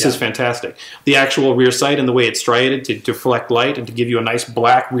that. This is fantastic. The actual rear sight and the way it's striated to deflect light and to give you a nice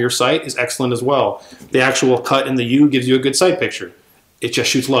black rear sight is excellent as well. The actual cut in the U gives you a good sight picture. It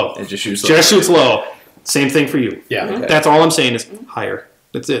just shoots low. It just shoots low. Same thing for you. Yeah. That's all I'm saying is higher.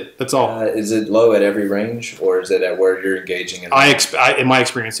 That's it. That's all. Is it low at every range, or is it at where you're engaging? In my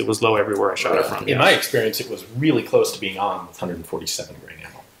experience, it was low everywhere I shot it from. In my experience, it was really close to being on with 147 grain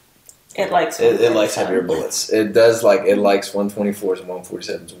ammo. It likes heavier bullets. It does it likes 124s and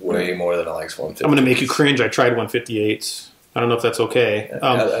 147s way more than it likes 150s. I'm going to make you cringe. I tried 158s. I don't know if that's okay.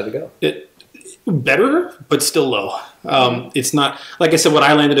 How'd it go? Better, but still low. It's not, like I said, what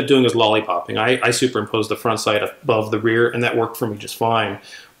I ended up doing was lollipopping. I superimposed the front sight above the rear, and that worked for me just fine.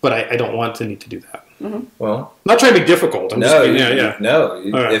 but I don't want to need to do that. Well, I'm not trying to be difficult. I'm no, just,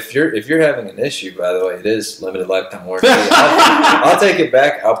 Right. If you're having an issue, by the way, it is limited lifetime warranty. I'll take it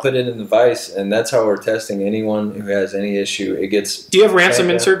back. I'll put it in the vise, and that's how we're testing anyone who has any issue. It gets. Do you have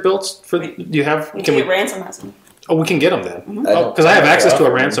ransom insert built for? Do you have? We can get ransom has them. Oh, we can get them then. Because I have access to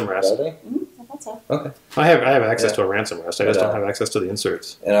a ransom rest. I thought so. Okay. I have access to a ransom rest. I just don't have access to the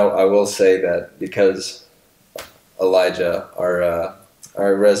inserts. And I will say that because Elijah,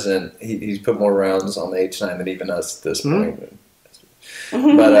 our resident, he's put more rounds on the H9 than even us at this point.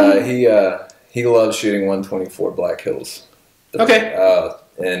 But he loves shooting 124 Black Hills. Okay.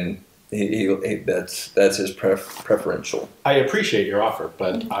 And that's his preferential. I appreciate your offer,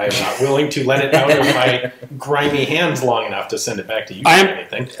 but I am not willing to let it out of my grimy hands long enough to send it back to you or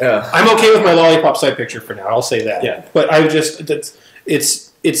anything. I'm okay with my lollipop side picture for now. I'll say that. Yeah. But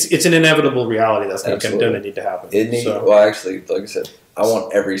it's an inevitable reality that's going to need to happen. Well, actually, like I said, I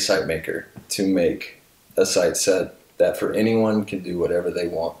want every sight maker to make a sight set that for anyone can do whatever they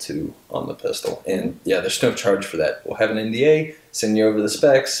want to on the pistol. And yeah, there's no charge for that. We'll have an NDA, send you over the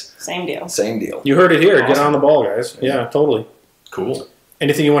specs. Same deal. Same deal. You heard it here. Awesome. Get on the ball, guys. Yeah, totally. Cool.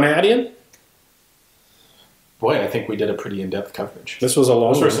 Anything you want to add, Ian? Boy, I think we did a pretty in-depth coverage. This was a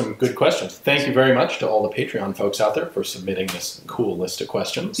long Those were one. some good questions. Thank you very much to all the Patreon folks out there for submitting this cool list of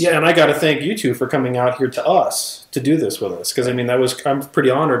questions. Yeah, and I got to thank you two for coming out here to us to do this with us. Because, I mean, I'm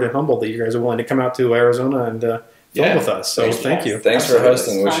pretty honored and humbled that you guys are willing to come out to Arizona and film with us. So thank you. Thanks for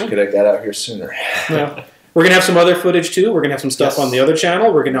hosting. Wish you could have got out here sooner. Yeah. We're going to have some other footage, too. We're going to have some stuff on the other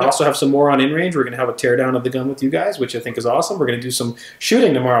channel. We're going to also have some more on InRange. We're going to have a teardown of the gun with you guys, which I think is awesome. We're going to do some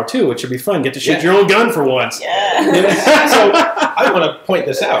shooting tomorrow, too, which should be fun. Get to shoot your own gun for once. Yeah. So I want to point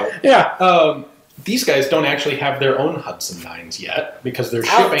this out. Yeah. These guys don't actually have their own Hudson 9s yet because they're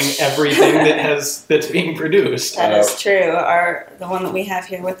shipping everything that's being produced. That is true. The one that we have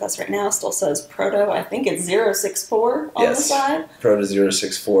here with us right now still says Proto. I think it's 064 on the side. Proto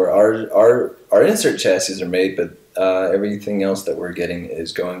 064. Our insert chassis are made, but everything else that we're getting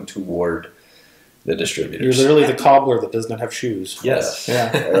is going toward the distributors. You're literally the cobbler that does not have shoes. Yes.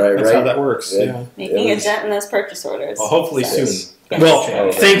 Yeah. That's how that works. Yeah. Making a dent in those purchase orders. Well, hopefully soon.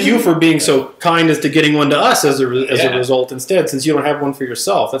 Well, thank you for being so kind as to getting one to us as a result instead, since you don't have one for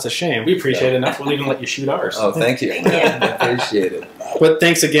yourself. That's a shame. We appreciate it enough. We'll even let you shoot ours. Oh, thank you. I appreciate it. But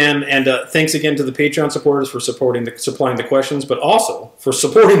thanks again, and thanks again to the Patreon supporters for supplying the questions, but also for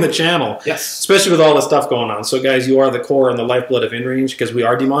supporting the channel. Yes. Especially with all the stuff going on. So, guys, you are the core and the lifeblood of InRange because we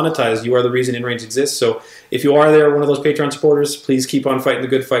are demonetized. You are the reason InRange exists. So, if you are there, one of those Patreon supporters, please keep on fighting the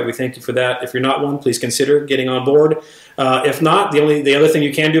good fight. We thank you for that. If you're not one, please consider getting on board. If not, the other thing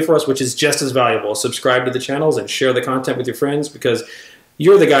you can do for us, which is just as valuable, subscribe to the channels and share the content with your friends because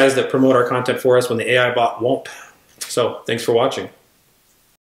you're the guys that promote our content for us when the AI bot won't. So, thanks for watching.